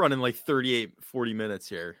time. We're running like 40 minutes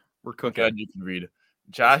here. We're cooking. God, you can read.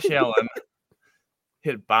 Josh Allen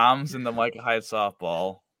hit bombs in the Micah Hyde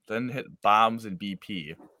softball, then hit bombs in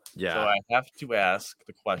BP. Yeah. So I have to ask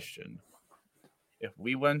the question. If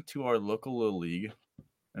we went to our local little league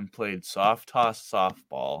and played soft toss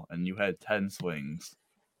softball and you had 10 swings,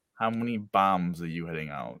 how many bombs are you hitting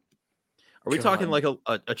out? Are we talking like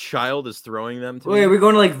a child is throwing them to me? Are we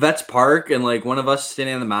going to like Vets Park and like one of us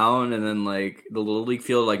standing on the mound and then like the little league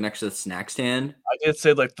field like next to the snack stand? I did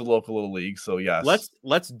say like the local little league, so yes.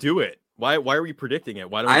 Let's do it. Why are we predicting it?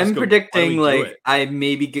 I'm predicting like I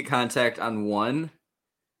maybe get contact on one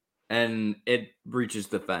and it breaches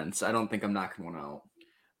the fence. I don't think I'm knocking one out.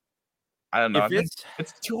 I don't know. It's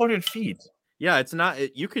 200 feet. Yeah, it's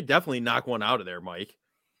not. You could definitely knock one out of there, Mike.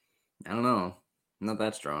 I don't know. I'm not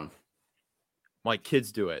that strong. Mike,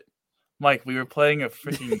 kids do it. Mike, we were playing a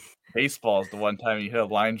freaking baseballs the one time you hit a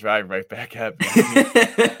line drive right back at me.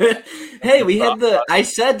 Hey, we had I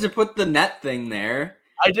said to put the net thing there.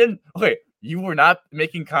 I didn't. Okay, you were not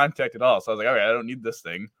making contact at all. So I was like, all right, I don't need this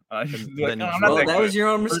thing. That was your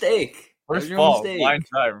own mistake. First ball, line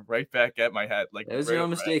drive right back at my head. Like that was your own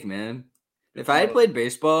mistake, man. If I had played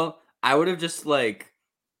baseball, I would have just like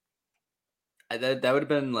that would have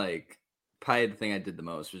been like probably the thing I did the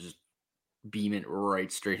most was just beam it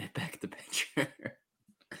right straight back at the pitcher.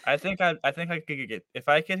 I think I could get, if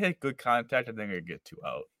I could hit good contact, I think I could get 2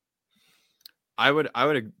 out. I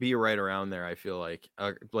would be right around there. I feel like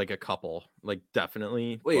a couple, like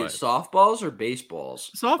definitely. Wait, but softballs or baseballs?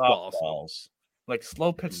 softballs. Like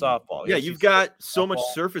slow pitch softball. Yeah, Yes, you've got so softball. much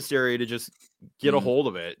surface area to just get a hold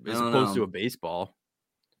of it, as opposed to a baseball.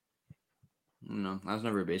 No, I was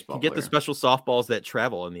never a baseball You get player. the special softballs that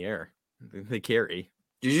travel in the air. They carry.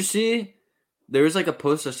 Did you see? There was like a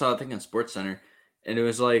post I saw, I think on Sports Center, and it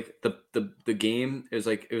was like the game. It was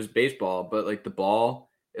like it was baseball, but like the ball,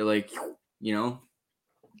 it like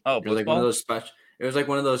Oh, it was like one of those special. It was like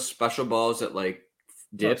one of those special balls that like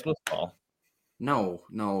dip. Ball. No,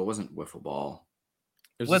 it wasn't wiffle ball.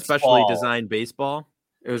 It was Blitz a specially ball. designed baseball.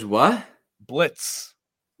 It was what? Blitz.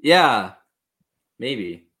 Yeah,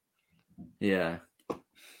 maybe. Yeah,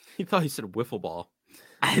 He thought he said wiffle ball.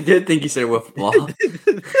 I did think you said wiffle ball.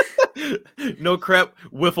 No crap,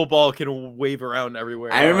 wiffle ball can wave around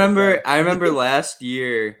everywhere. I remember last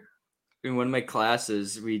year in one of my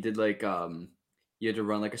classes we did like you had to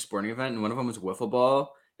run like a sporting event, and one of them was wiffle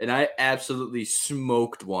ball, and I absolutely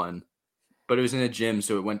smoked one, but it was in a gym,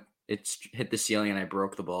 so it hit the ceiling and I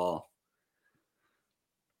broke the ball.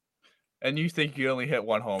 And you think you only hit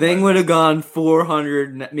one home Thing run? would have gone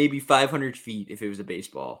 400, maybe 500 feet if it was a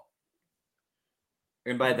baseball.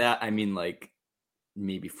 And by that, I mean like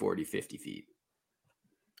maybe 40, 50 feet.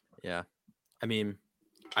 Yeah. I mean,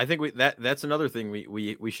 I think that's another thing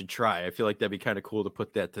we should try. I feel like that'd be kind of cool to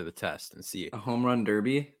put that to the test and see. A home run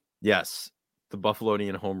derby? Yes. The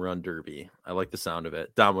Buffalonian home run derby. I like the sound of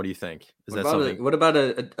it. Dom, what do you think? What about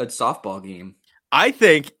a softball game? I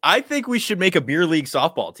think we should make a beer league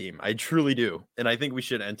softball team. I truly do. And I think we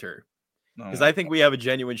should enter. Because I think we have a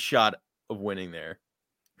genuine shot of winning there.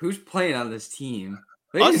 Who's playing on this team?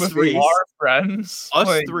 Us three. Our friends.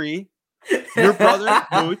 Us three. Your brother,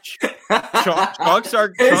 Mooch. Chunk's our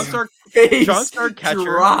catcher.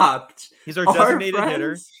 Dropped. He's our designated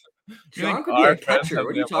hitter. Chunk could be a catcher.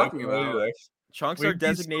 What are you talking about? Chunk's our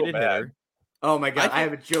designated hitter. Oh my god, I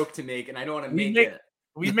have a joke to make and I don't want to make it.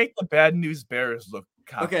 We make the Bad News Bears look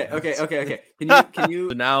confident. Okay. Can you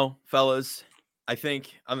So now, fellas, I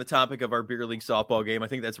think on the topic of our beer league softball game, I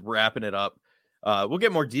think that's wrapping it up. We'll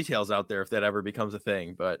get more details out there if that ever becomes a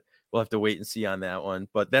thing, but we'll have to wait and see on that one.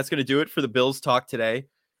 But that's going to do it for the Bills talk today.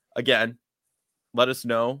 Again, let us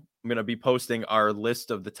know. I'm going to be posting our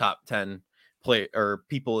list of the top 10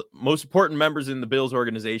 people, most important members in the Bills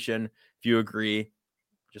organization. If you agree,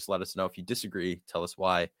 just let us know. If you disagree, tell us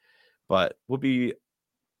why. But we'll be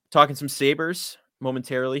talking some Sabres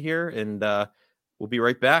momentarily here, and we'll be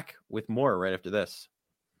right back with more right after this.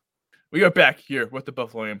 We are back here with the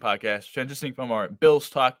Buffalonian Podcast, transitioning from our Bills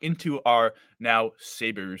talk into our now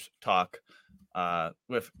Sabres talk,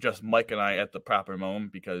 with just Mike and I at the proper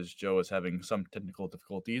moment because Joe is having some technical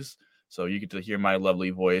difficulties. So you get to hear my lovely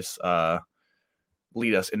voice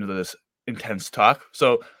lead us into this intense talk.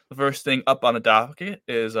 So the first thing up on the docket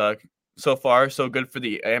is so far so good for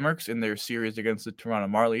the Amerks in their series against the Toronto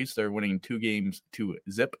Marlies. They're winning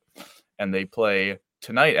 2-0, and they play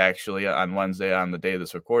tonight, actually, on Wednesday, on the day of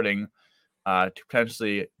this recording, to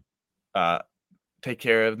potentially take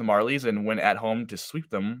care of the Marlies and win at home to sweep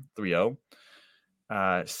them 3-0.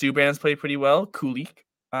 Subban's played pretty well. Kulik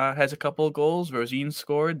has a couple of goals. Rosine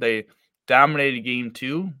scored. They dominated game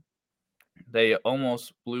 2. They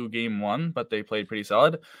almost blew game 1, but they played pretty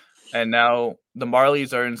solid. And now the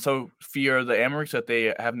Marlies are in so fear of the Amerks that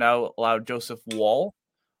they have now allowed Joseph Wall,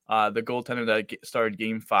 the goaltender that started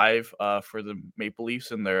game 5 for the Maple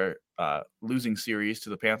Leafs in their losing series to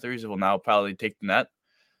the Panthers, will now probably take the net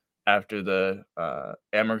after the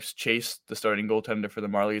Amerks chased the starting goaltender for the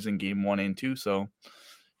Marlies in game 1 and 2. So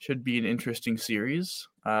should be an interesting series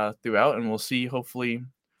throughout, and we'll see. Hopefully,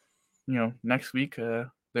 next week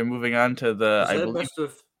they're moving on to the. Is that best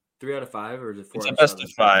of 3 out of 5, or is it 4? It's a best of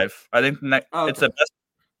 5. I think it's a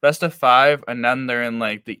best of 5, and then they're in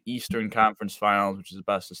like the Eastern Conference Finals, which is the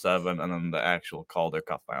best of 7, and then the actual Calder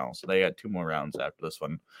Cup Finals. So they got 2 more rounds after this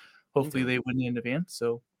one. Hopefully they win in advance.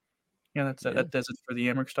 So that does it for the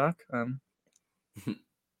Amerks talk.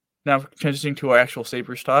 Now transitioning to our actual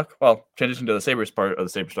Sabres talk. Well, transitioning to the Sabres part of the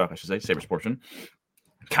Sabres talk, I should say, Sabres portion.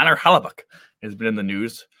 Connor Hellebuyck has been in the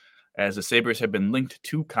news, as the Sabres have been linked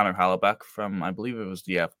to Connor Hellebuyck from, I believe it was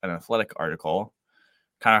an Athletic article.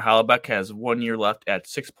 Connor Hellebuyck has 1 year left at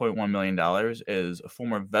 $6.1 million, is a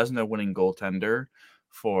former Vezina-winning goaltender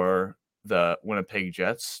for the Winnipeg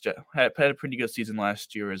Jets. Had a pretty good season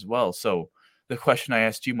last year as well. So the question I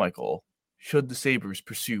asked you, Michael, should the Sabres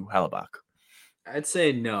pursue Hellebuyck? I'd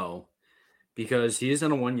say no, because he is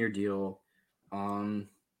on a 1 year deal.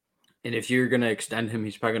 And if you're going to extend him,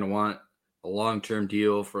 he's probably going to want a long-term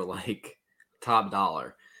deal for like top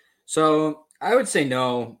dollar. So I would say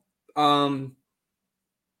no. I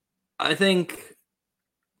think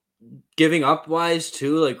giving up wise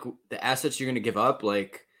too, like the assets you're going to give up,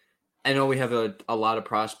 like I know we have a lot of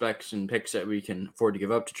prospects and picks that we can afford to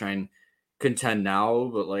give up to try and contend now,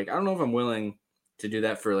 but like I don't know if I'm willing to do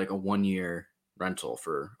that for like a 1-year rental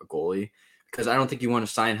for a goalie, because I don't think you want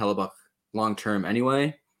to sign Hellebuck long term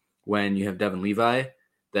anyway when you have Devin Levi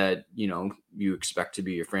that you expect to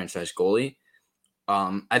be your franchise goalie.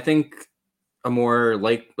 I think a more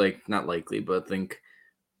not likely, but I think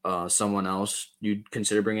someone else you'd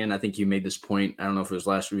consider bringing in. I think you made this point. I don't know if it was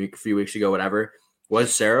last week, a few weeks ago, whatever.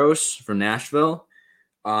 Was Saros from Nashville?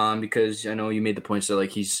 Because I know you made the point that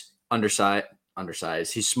like he's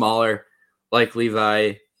undersized. He's smaller, like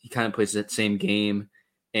Levi. He kind of plays that same game,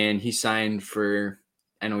 and he signed for.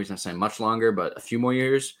 I know he's not signed much longer, but a few more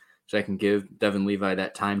years, so I can give Devin Levi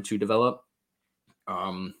that time to develop.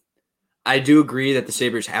 I do agree that the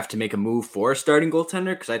Sabres have to make a move for a starting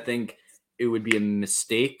goaltender because I think it would be a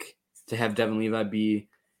mistake to have Devin Levi be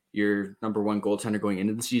your number one goaltender going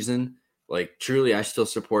into the season. Like truly, I still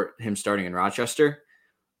support him starting in Rochester.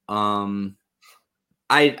 I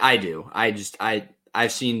do.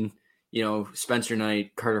 I've seen, Spencer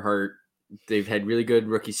Knight, Carter Hart, they've had really good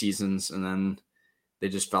rookie seasons and then they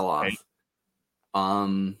just fell off.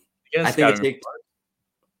 I think it takes.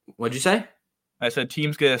 What'd you say? I said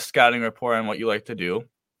teams get a scouting report on what you like to do.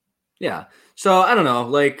 Yeah. So I don't know.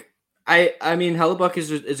 Like I mean, Hellebuck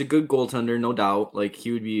is a good goaltender, no doubt. Like he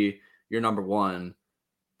would be your number one,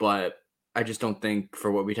 but I just don't think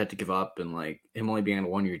for what we'd have to give up and like him only being on a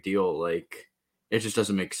 1-year deal, like it just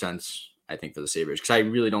doesn't make sense. I think for the Sabres because I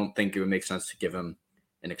really don't think it would make sense to give him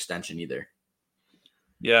an extension either.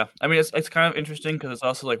 Yeah, I mean it's kind of interesting because it's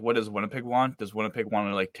also like, what does Winnipeg want? Does Winnipeg want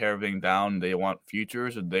to like tear everything down? They want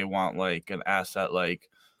futures, or do they want like an asset like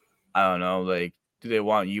I don't know, like do they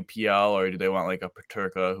want UPL or do they want like a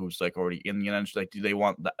Peterka who's like already in the NHL? Like, do they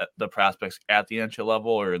want the prospects at the NHL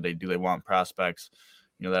level, or do they want prospects,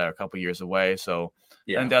 that are a couple years away? So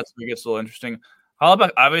yeah. I think that's where it gets a little interesting.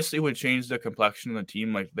 Hellebuck obviously would change the complexion of the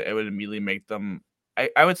team. Like it would immediately make them.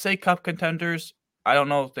 I would say cup contenders. I don't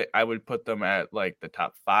know if I would put them at like the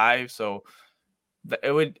top 5. So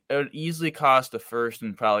it would easily cost the first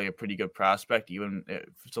and probably a pretty good prospect, even if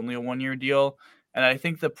it's only a 1-year deal. And I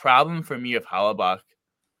think the problem for me of Hellebuck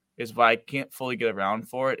is why I can't fully get around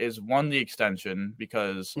for it is one, the extension,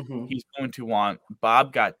 because he's going to want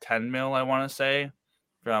Bob got 10 mil, I want to say.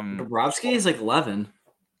 From Bobrovsky is like 11.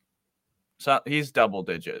 So he's double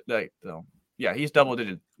digit. He's double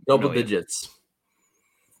digit. Double digits.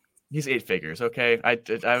 He's 8 figures. Okay,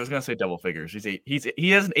 I was gonna say double figures.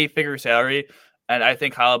 He has an 8-figure salary, and I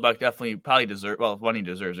think Hellebuck definitely probably deserves. Well, one, he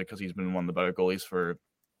deserves it because he's been one of the better goalies for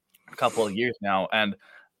a couple of years now, and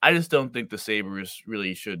I just don't think the Sabres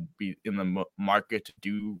really should be in the market to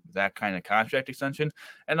do that kind of contract extension.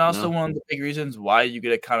 And also one of the big reasons why you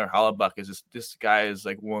get a Connor Hellebuck is this guy is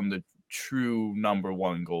like one of the true number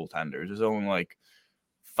one goaltenders. There's only like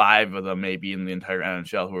 5 of them maybe in the entire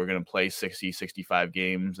NHL who are going to play 60, 65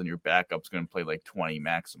 games, and your backup's going to play like 20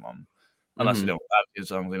 maximum, unless they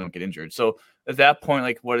don't get injured. So at that point,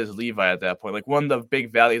 like, what is Levi at that point? Like, one of the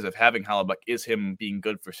big values of having Hellebuck is him being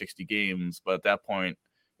good for 60 games. But at that point,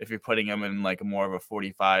 if you're putting him in like more of a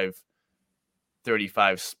 45-35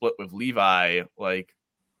 split with Levi, like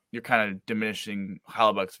you're kind of diminishing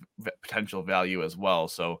Hellebuck's potential value as well.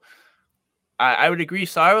 So I would agree.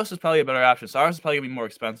 Saros is probably a better option. Saros is probably going to be more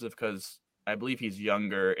expensive because I believe he's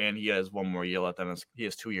younger and he has 1 more year left. He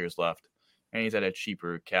has 2 years left, and he's at a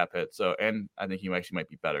cheaper cap hit. So, and I think he actually might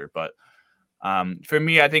be better. But for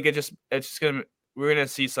me, I think we're gonna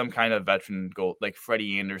see some kind of veteran goal like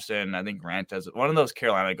Freddie Anderson. I think Grant has one of those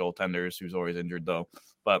Carolina goaltenders who's always injured though.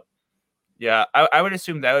 But yeah, I would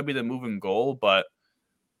assume that would be the moving goal. But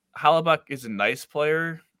Hellebuck is a nice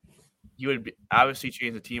player. He would obviously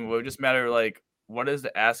change the team. It would just matter like what is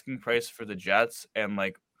the asking price for the Jets, and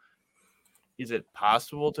like is it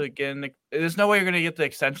possible to get in there's no way you're gonna get the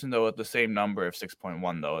extension though at the same number of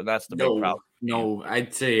 6.1 though, and that's the big problem. No,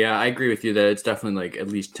 I'd say I agree with you that it's definitely like at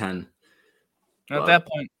least 10. At that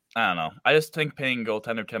point, I don't know. I just think paying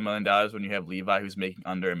goaltender $10 million when you have Levi who's making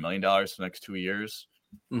under $1 million for the next 2 years,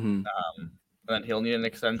 and then he'll need an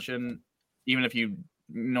extension, even if you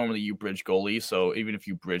bridge goalie. So even if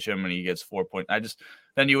you bridge him and he gets 4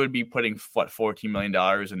 then you would be putting $14 million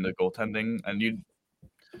in the goaltending, and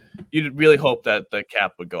you'd really hope that the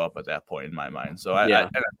cap would go up at that point in my mind. So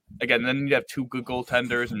again, then you have two good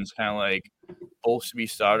goaltenders, and it's kind of like both should be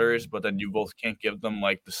starters, but then you both can't give them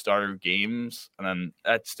like the starter games, and then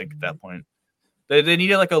that stink at that point. They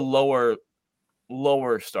needed like a lower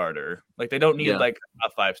starter. Like they don't need like a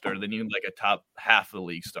 5 starter. They need like a top half of the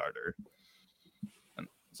league starter. And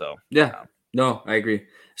so no, I agree.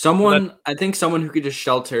 I think someone who could just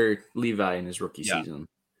shelter Levi in his rookie season.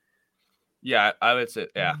 Yeah, I would say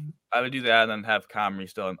I would do that and then have Comrie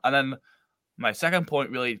still. And then my second point,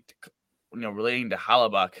 really, relating to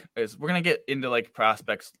Hellebuyck, is we're gonna get into like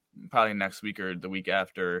prospects probably next week or the week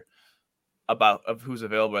after of who's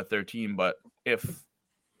available at 13. But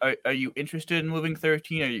are you interested in moving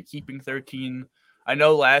 13? Are you keeping 13? I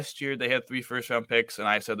know last year they had 3 first-round picks, and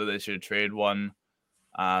I said that they should have traded one.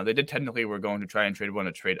 They did technically were going to try and trade one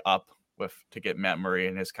to trade up to get Matt Murray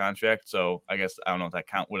in his contract. So I guess I don't know if that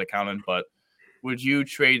would have counted, but would you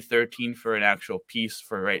trade 13 for an actual piece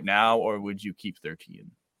for right now, or would you keep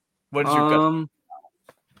 13? What is your gut?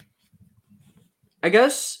 I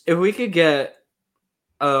guess if we could get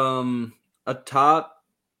a top,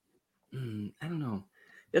 I don't know.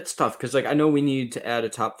 It's tough because like I know we need to add a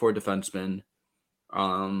top 4 defenseman,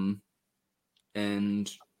 and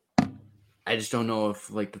I just don't know if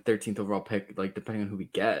like the 13th overall pick, like depending on who we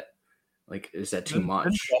get, like is that too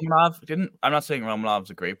much? I'm not saying Romanov's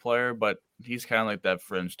a great player, but he's kind of like that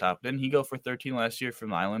fringe top. Didn't he go for 13 last year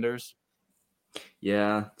from the Islanders?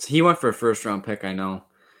 Yeah, so he went for a first round pick. I know.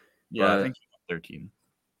 Yeah, I think he went 13.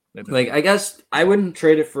 Like I guess I wouldn't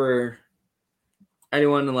trade it for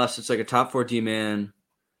anyone unless it's like a top 4 D man.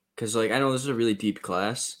 Because, like, I know this is a really deep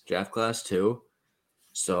draft class, too.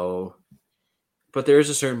 So, but there is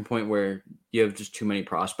a certain point where you have just too many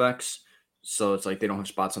prospects. So, it's like they don't have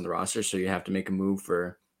spots on the roster. So, you have to make a move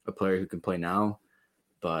for a player who can play now.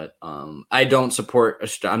 But I don't support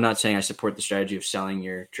I'm not saying I support the strategy of selling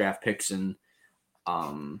your draft picks and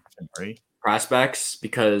prospects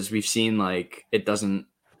because we've seen, like, it doesn't,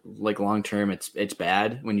 like, long term, it's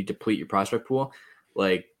bad when you deplete your prospect pool.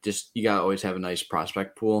 Like, just you gotta always have a nice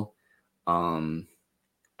prospect pool.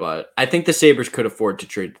 But I think the Sabres could afford to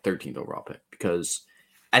trade the 13th overall pick because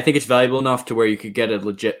I think it's valuable enough to where you could get a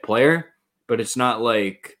legit player, but it's not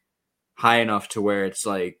like high enough to where it's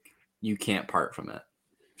like you can't part from it.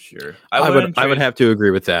 Sure. I would have to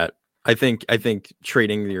agree with that. I think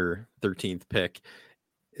trading your 13th pick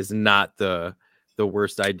is not the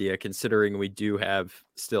worst idea, considering we do have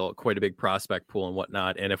still quite a big prospect pool and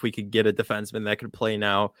whatnot. And if we could get a defenseman that could play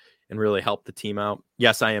now and really help the team out.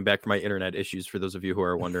 Yes, I am back from my internet issues for those of you who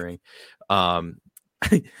are wondering. I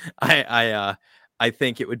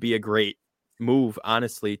think it would be a great move,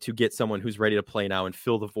 honestly, to get someone who's ready to play now and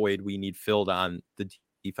fill the void we need filled on the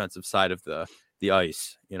defensive side of the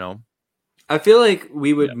ice, I feel like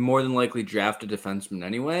we would more than likely draft a defenseman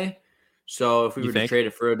anyway. So if we were to trade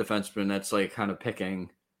it for a defenseman, that's like kind of picking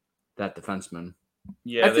that defenseman.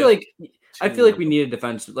 Yeah, I feel like we need a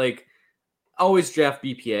defense. Like always draft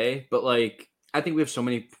BPA, but like I think we have so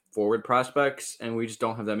many forward prospects, and we just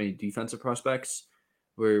don't have that many defensive prospects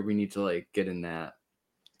where we need to like get in that.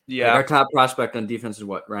 Yeah, like our top prospect on defense is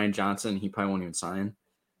Ryan Johnson. He probably won't even sign.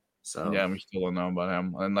 So yeah, we still don't know about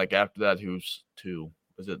him. And like after that, who's 2?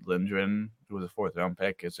 Is it Lindgren? Who was a 4th round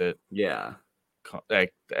pick? Is it? Yeah.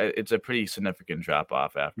 Like it's a pretty significant drop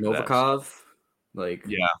off after Novikov,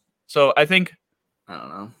 yeah. So I think I don't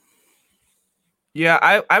know.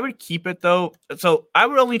 Yeah, I would keep it though. So I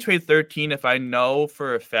would only trade 13 if I know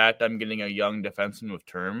for a fact I'm getting a young defenseman with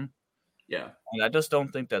term. Yeah, and I just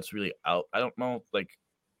don't think that's really out. I don't know like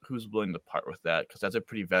who's willing to part with that because that's a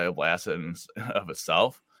pretty valuable asset of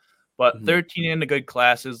itself. But 13 in a good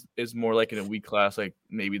class is more like in a weak class, like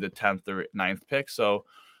maybe the 10th or 9th pick. So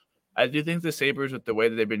I do think the Sabres, with the way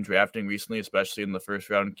that they've been drafting recently, especially in the first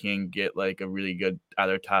round, can get like a really good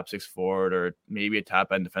either top 6 forward or maybe a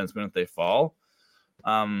top end defenseman if they fall.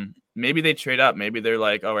 Maybe they trade up. Maybe they're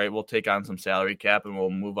like, all right, we'll take on some salary cap and we'll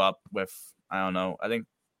move up with, I don't know. I think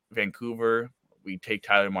Vancouver, we take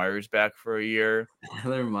Tyler Myers back for a year.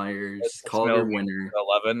 Tyler Myers, Calder winner.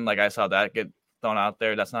 11. Like I saw that get thrown out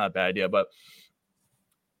there. That's not a bad idea. But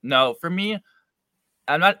no, for me,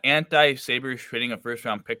 I'm not anti-Sabres trading a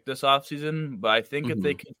first-round pick this offseason, but I think if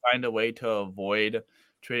they can find a way to avoid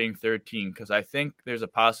trading 13, because I think there's a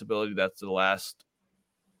possibility that's the last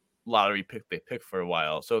lottery pick they pick for a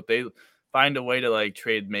while. So if they find a way to like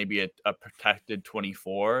trade maybe a protected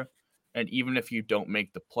 24, and even if you don't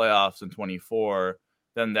make the playoffs in 24,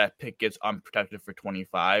 then that pick gets unprotected for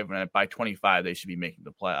 25, and by 25 they should be making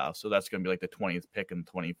the playoffs. So that's going to be like the 20th pick in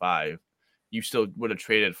 25. you still would have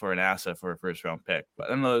traded for an asset for a first round pick. But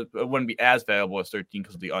then it wouldn't be as valuable as 13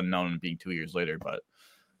 because of the unknown and being 2 years later. But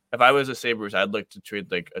if I was a Sabres, I'd like to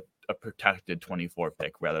trade like a protected 24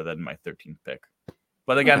 pick rather than my 13th pick.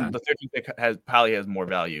 But again, the 13th pick probably has more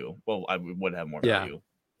value. Well, I would have more value.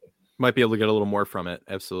 Might be able to get a little more from it.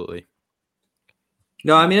 Absolutely.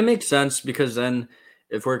 No, I mean, it makes sense because then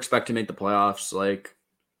if we're expecting to make the playoffs, like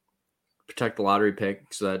protect the lottery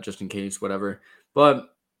pick so that just in case, whatever. But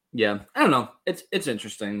yeah, I don't know. It's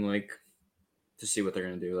interesting, like to see what they're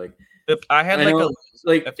gonna do. Like if I had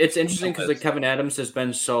it's interesting because like Kevin Adams has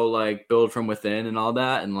been so like build from within and all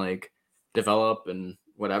that, and like develop and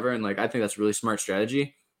whatever, and like I think that's a really smart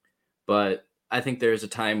strategy. But I think there's a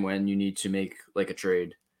time when you need to make like a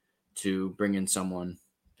trade to bring in someone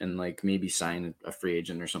and like maybe sign a free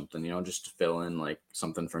agent or something, just to fill in like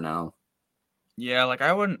something for now. Yeah, like I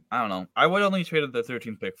don't know. I would only trade the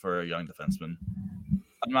 13th pick for a young defenseman.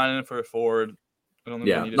 I'm not in it for a forward. I don't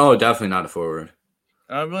think definitely not a forward.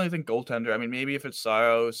 And I really think goaltender. I mean, maybe if it's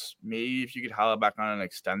Saros, maybe if you could haul it back on an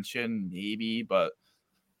extension, maybe. But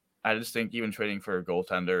I just think even trading for a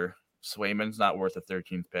goaltender, Swayman's not worth a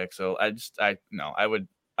 13th pick. So I would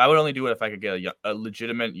only do it if I could get a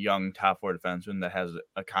legitimate young top four defenseman that has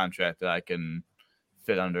a contract that I can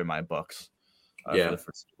fit under my books for the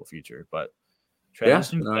foreseeable future. But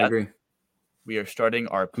I agree. We are starting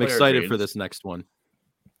our player I'm excited grades. for this next one.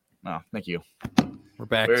 Oh, thank you. We're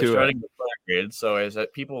starting the player grades. So as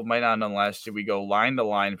that people might not know, last year we go line to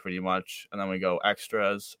line pretty much, and then we go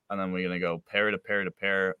extras, and then we're gonna go pair to pair to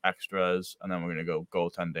pair extras, and then we're gonna go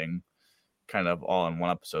goaltending, kind of all in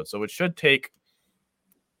one episode. So it should take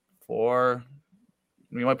 4.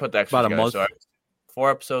 We might put the extras about a month. So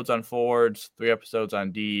 4 episodes on forwards, 3 episodes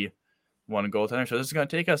on D, 1 goaltender. So this is gonna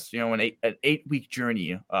take us, an 8-week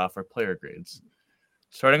journey for player grades.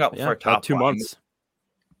 Starting up for our top 2 months.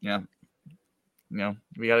 Yeah.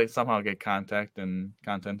 We got to somehow get content and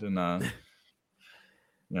a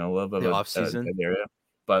little bit of off season area.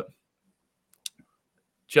 But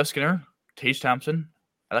Jeff Skinner, Tage Thompson,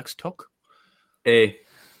 Alex Tuch. I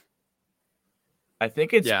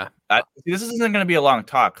think it's this isn't going to be a long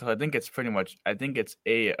talk because I think it's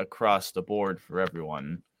A across the board for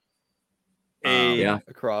everyone.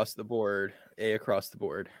 Across the board. A across the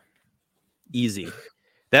board. Easy.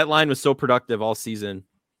 That line was so productive all season.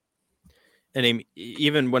 And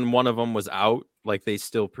even when one of them was out, like they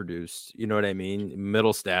still produced. You know what I mean?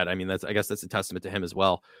 Middlestad. I mean, I guess that's a testament to him as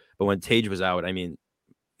well. But when Tage was out, I mean,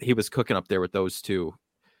 he was cooking up there with those two.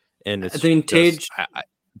 And it's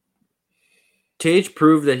Tage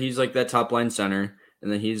proved that he's like that top line center,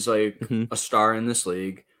 and that he's like a star in this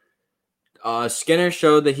league. Skinner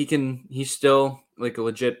showed that he's still like a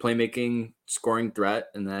legit playmaking scoring threat,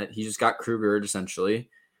 and that he just got Kruger essentially.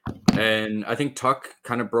 And I think Tuch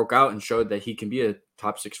kind of broke out and showed that he can be a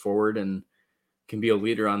top 6 forward and can be a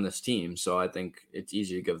leader on this team. So I think it's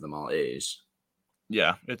easy to give them all A's.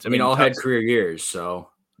 Yeah. All had career years. So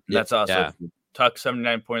that's awesome. Yeah. Tuch,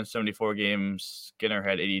 79 points, 74 games. Skinner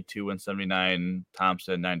had 82 and 79.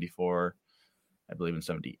 Thompson, 94, I believe in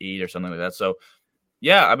 78 or something like that. So,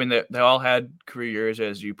 yeah, I mean, they all had career years,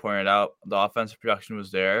 as you pointed out. The offensive production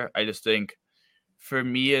was there. I just think, for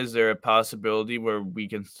me, is there a possibility where we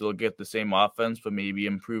can still get the same offense, but maybe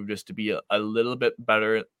improve just to be a little bit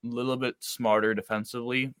better, a little bit smarter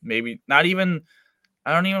defensively? Maybe not even.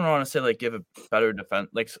 I don't even want to say like give a better defense,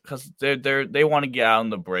 like because they want to get out on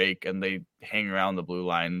the break and they hang around the blue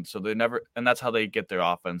line, so they never, and that's how they get their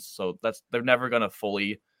offense. So they're never going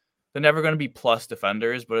to be plus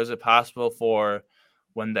defenders. But is it possible for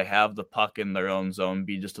when they have the puck in their own zone,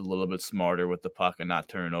 be just a little bit smarter with the puck and not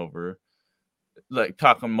turn over? Like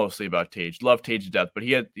talking mostly about Tage. Love Tage's depth, but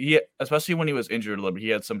he had especially when he was injured a little bit, he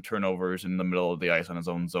had some turnovers in the middle of the ice on his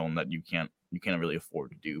own zone that you can't really afford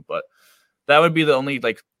to do. But that would be the only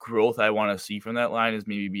like growth I want to see from that line, is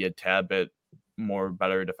maybe be a tad bit more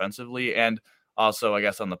better defensively, and also I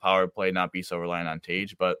guess on the power play not be so reliant on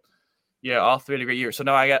Tage. But yeah, all 3 had a great year. So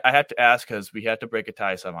now I have to ask, because we had to break a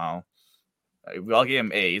tie somehow. We all gave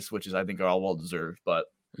them A's, which is I think are all well deserved. But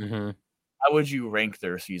how would you rank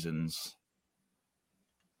their seasons?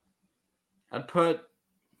 I'd put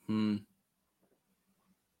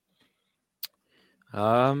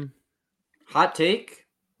hot take.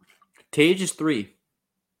 Tage is 3,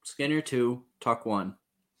 Skinner 2, Tuch 1.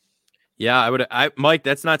 Yeah, Mike,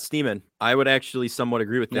 that's not steaming. I would actually somewhat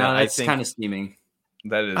agree with that. No, that's kind of steaming.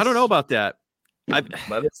 That is. I don't know about that. But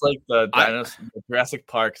it's like the Jurassic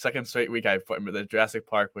Park, second straight week I put the Jurassic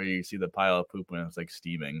Park where you see the pile of poop when it's like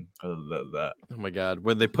steaming because of that. Oh my God.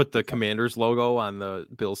 When they put the Commanders logo on the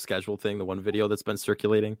Bills schedule thing, the one video that's been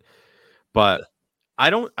circulating. But I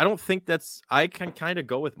don't think that's. I can kind of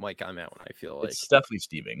go with Mike on that one. I feel like it's definitely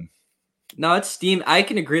steaming. No, it's steam. I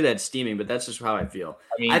can agree that it's steaming, but that's just how I feel.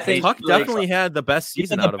 I think Tuck definitely had the best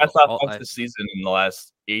season out of all. Offensive season in the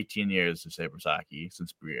last 18 years of Sabres hockey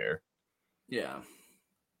since Briere. Yeah,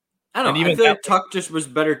 I don't know. I feel like Tuck just was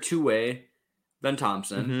better two-way than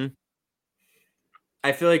Thompson. Mm-hmm.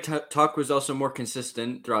 I feel like Tuck was also more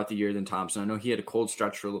consistent throughout the year than Thompson. I know he had a cold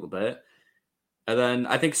stretch for a little bit, and then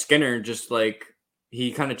I think Skinner just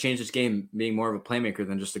he kind of changed his game, being more of a playmaker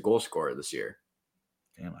than just a goal scorer this year.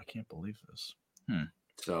 Damn, I can't believe this.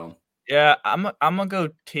 So yeah, I'm gonna go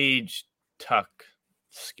Tage, Tuck,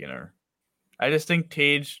 Skinner. I just think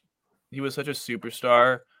Tage, he was such a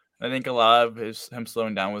superstar. I think a lot of him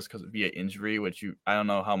slowing down was because via injury, which I don't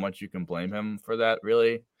know how much you can blame him for that,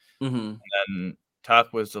 really. Mm-hmm. And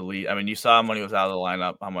Tuck was the lead. I mean, you saw him when he was out of the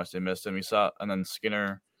lineup, how much they missed him. And then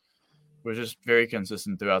Skinner was just very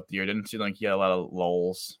consistent throughout the year. Didn't seem like he had a lot of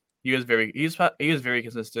lulls. He was very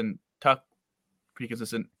consistent. Tuck, pretty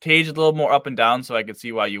consistent. Tage a little more up and down, so I could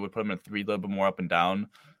see why you would put him in 3, a little bit more up and down.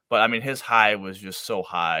 But I mean, his high was just so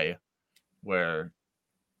high, where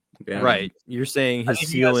right, you're saying his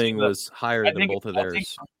ceiling was higher than both of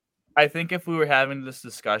theirs. I think if we were having this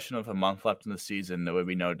discussion of a month left in the season, there would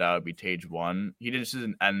be no doubt it'd be Tage 1. He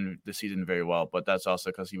didn't end the season very well, but that's also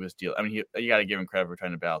because he was dealing. I mean, you got to give him credit for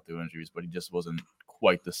trying to battle through injuries, but he just wasn't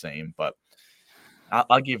quite the same. But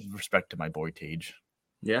I'll give respect to my boy Tage.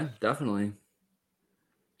 Yeah, definitely.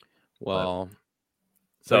 Well,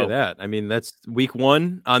 so that, I mean, that's week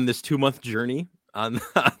 1 on this 2-month journey on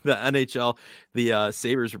the NHL, the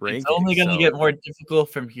Sabres rankings. It's only going to get more difficult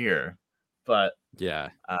from here, but yeah.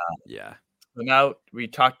 So now we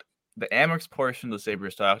talked the Amex portion of the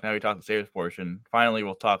Sabres talk. Now we talk the Sabres portion. Finally,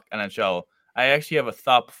 we'll talk NHL. I actually have a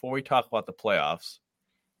thought before we talk about the playoffs.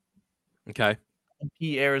 Okay.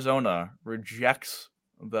 Arizona rejects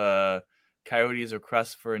the Coyotes'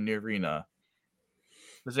 request for a new arena.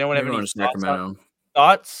 Does anyone have any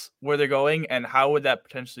thoughts where they're going, and how would that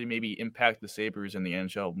potentially maybe impact the Sabres in the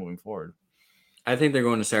NHL moving forward? I think they're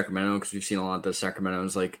going to Sacramento because we've seen a lot of the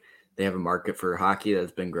Sacramento's they have a market for hockey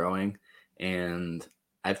that's been growing, and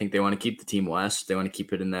I think they want to keep the team west. They want to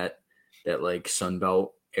keep it in that Sun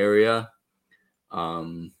Belt area.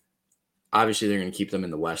 Obviously they're going to keep them in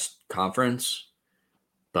the West Conference,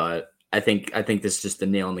 but I think this is just the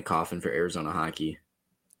nail in the coffin for Arizona hockey.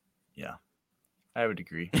 Yeah, I would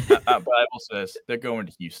agree. But I will say this: they're going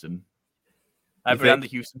to Houston. I've been on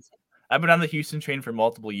the Houston train for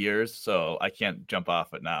multiple years, so I can't jump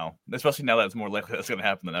off it now. Especially now that it's more likely that's going to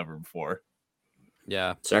happen than ever before.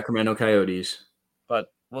 Yeah, Sacramento Coyotes. But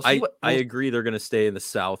we'll see. I agree. They're going to stay in the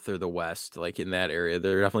South or the West, in that area.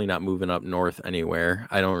 They're definitely not moving up north anywhere.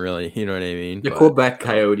 I don't really, you know what I mean? The Quebec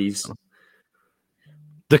Coyotes.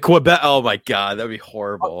 The Quebec. Oh my God, that'd be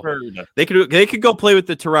horrible. They could go play with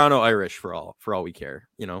the Toronto Irish for all we care.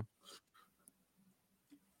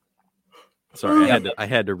 Sorry, I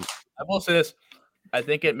had to. I will say this: I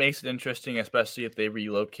think it makes it interesting, especially if they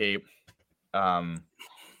relocate. And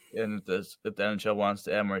if the NHL wants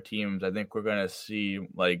to add more teams, I think we're going to see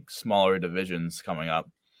smaller divisions coming up.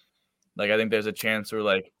 I think there's a chance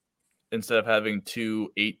where instead of having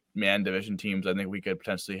 2 8-man division teams, I think we could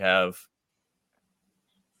potentially have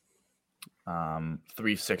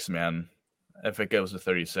 3 6-man if it goes to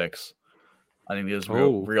 36. I think there's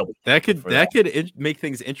real that could make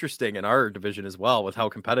things interesting in our division as well with how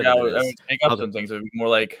competitive it is. I mean, take up some things. It would be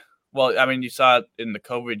more you saw it in the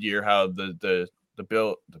COVID year how the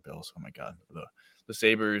Bills, oh my God, the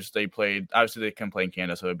Sabres, they played, obviously they couldn't play in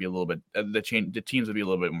Canada, so it'd be a little bit, the teams would be a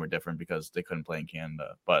little bit more different because they couldn't play in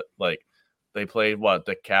Canada, but they played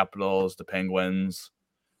the Capitals, the Penguins,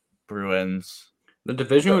 Bruins. The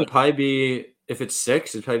division would probably be, if it's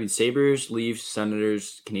 6, it'd probably be Sabres, Leafs,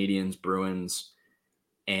 Senators, Canadiens, Bruins,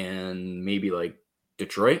 and maybe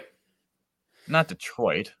Detroit. Not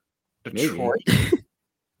Detroit. Detroit.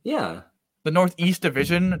 Yeah. The Northeast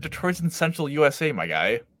Division, Detroit's in Central USA, my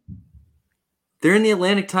guy. They're in the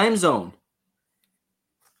Atlantic time zone.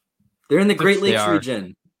 They're in the Great Lakes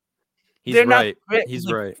region. He's right.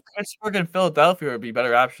 He's right. Pittsburgh and Philadelphia would be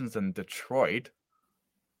better options than Detroit.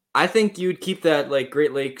 I think you'd keep that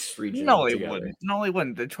Great Lakes region. No, they wouldn't. No, they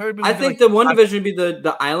wouldn't. Detroit would be. I think the one division would be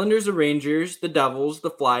the Islanders, the Rangers, the Devils, the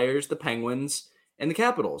Flyers, the Penguins, and the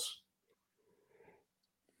Capitals.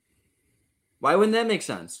 Why wouldn't that make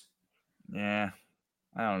sense? Yeah,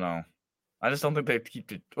 I don't know. I just don't think they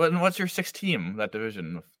keep it. What's your 6th team, that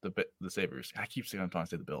division, the Sabres? I keep saying I'm trying to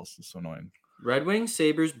say the Bills. It's so annoying. Red Wings,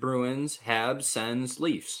 Sabres, Bruins, Habs, Sens,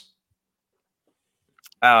 Leafs.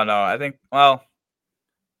 I don't know. I think, no,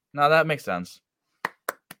 that makes sense.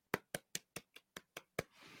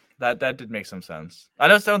 That did make some sense. I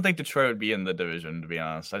just don't think Detroit would be in the division, to be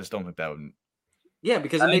honest. I just don't think that would. Yeah,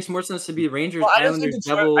 because it makes more sense to be Rangers, Well, Islanders,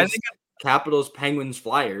 Devils, Capitals, Penguins,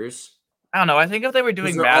 Flyers. I don't know. I think if they were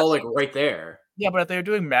doing they're all like right there. Yeah, but if they were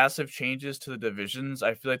doing massive changes to the divisions,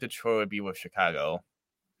 I feel like Detroit would be with Chicago.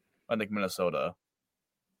 I think Minnesota.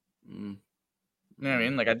 You know what I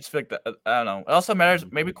mean? Like, I just feel like that. I don't know. It also matters.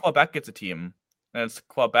 Maybe Quebec gets a team, and it's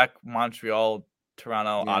Quebec, Montreal,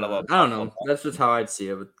 Toronto, Ottawa. I don't know. That's just how I'd see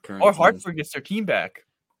it with current. Or Hartford gets their team back.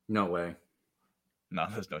 No way. No,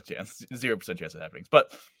 there's no chance. 0% chance of happening.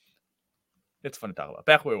 But it's fun to talk about.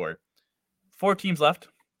 Back where we were. 4 teams left.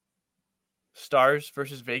 Stars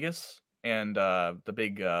versus Vegas, and the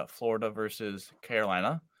big Florida versus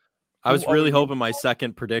Carolina. I was really hoping my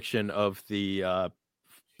second prediction of the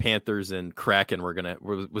Panthers and Kraken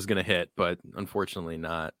was gonna hit, but unfortunately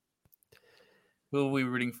not. Who are we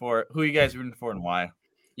rooting for? Who are you guys rooting for, and why?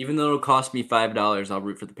 Even though it'll cost me $5, I'll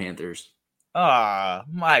root for the Panthers. Ah,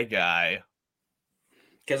 my guy.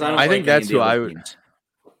 Because I think that's who I would.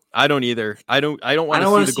 I don't either. I don't want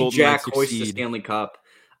to see the Golden Knights succeed. Hoist the Stanley Cup.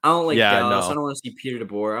 I don't like Dallas. I don't want to see Peter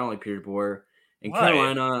DeBoer. I don't like Peter DeBoer. In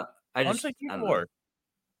Carolina, I don't know.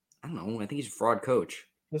 I don't know. I think he's a fraud coach.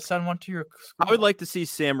 His son went to your school. I would like to see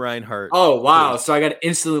Sam Reinhart. Oh, wow. So I got to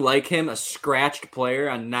instantly like him, a scratched player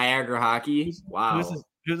on Niagara Hockey. Wow.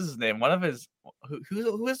 Who's his name? One of his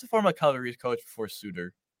who is the former Calgary's coach before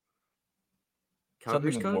Suter?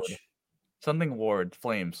 Calgary's coach? Something Ward,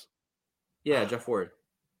 Flames. Yeah, Jeff Ward.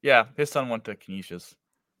 Yeah, his son went to Canisius.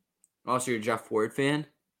 Oh, so you're a Jeff Ward fan?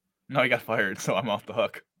 No, he got fired, so I'm off the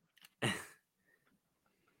hook.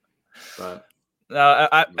 But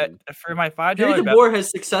for my $5 Peter DeBoer has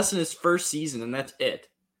success in his first season, and that's it.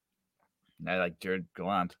 I like Jared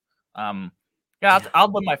Gallant. I'll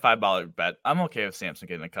bet my $5 bet. I'm okay with Samson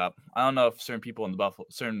getting the cup. I don't know if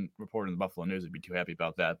certain reporters in the Buffalo News would be too happy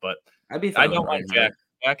about that, but I don't want Jack.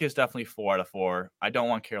 Jack is definitely 4 out of 4. I don't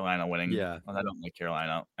want Carolina winning. Yeah, I don't like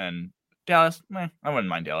Carolina. And Dallas, I wouldn't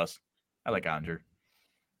mind Dallas. I like Andrew.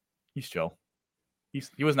 He's chill.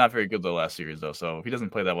 He was not very good the last series though, so if he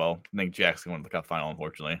doesn't play that well, I think Jack's going to the cup final,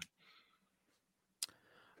 unfortunately.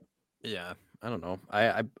 Yeah, I don't know.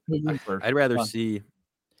 I'd rather see.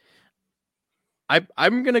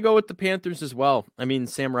 I'm gonna go with the Panthers as well. I mean,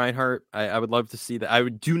 Sam Reinhart. I would love to see that. I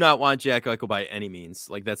do not want Jack Eichel by any means.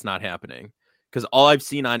 Like, that's not happening. Because all I've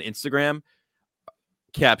seen on Instagram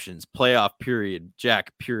captions: playoff period,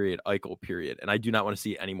 Jack period, Eichel period, and I do not want to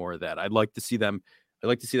see any more of that. I'd like to see them. I'd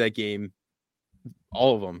like to see that game.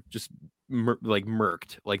 All of them just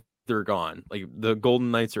murked, like they're gone. Like the Golden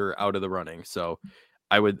Knights are out of the running. So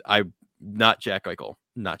not Jack Eichel.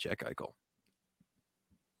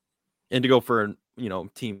 And to go for a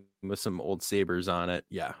team with some old Sabres on it,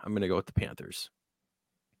 yeah, I'm gonna go with the Panthers.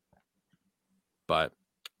 But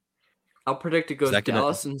I'll predict it goes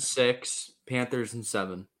Dallas in 6, Panthers in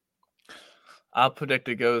 7. I'll predict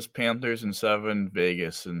it goes Panthers in 7,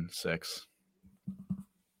 Vegas in 6.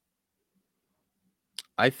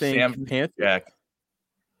 I think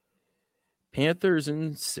Panthers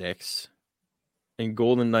in 6 and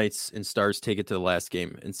Golden Knights and Stars take it to the last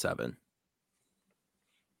game in 7.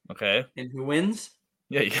 Okay. And who wins?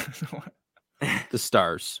 Yeah. The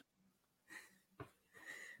Stars.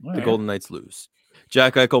 All the Golden Knights lose.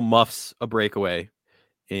 Jack Eichel muffs a breakaway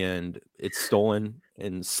and it's stolen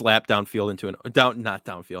and slapped downfield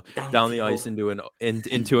down the ice into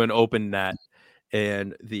an open net,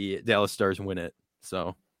 and the Dallas Stars win it.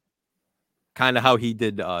 So kind of how he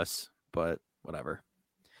did to us, but whatever.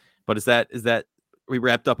 But is that we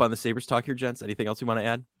wrapped up on the Sabres talk here, gents? Anything else you want to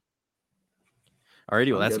add?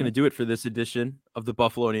 Alrighty, well, that's going to do it for this edition of the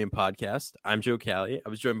Buffalonian Podcast. I'm Joe Callie. I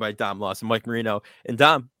was joined by Dom Loss and Mike Marino. And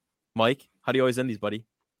Dom, Mike, how do you always end these, buddy?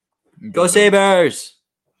 Go Sabres!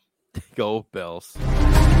 Go Bills.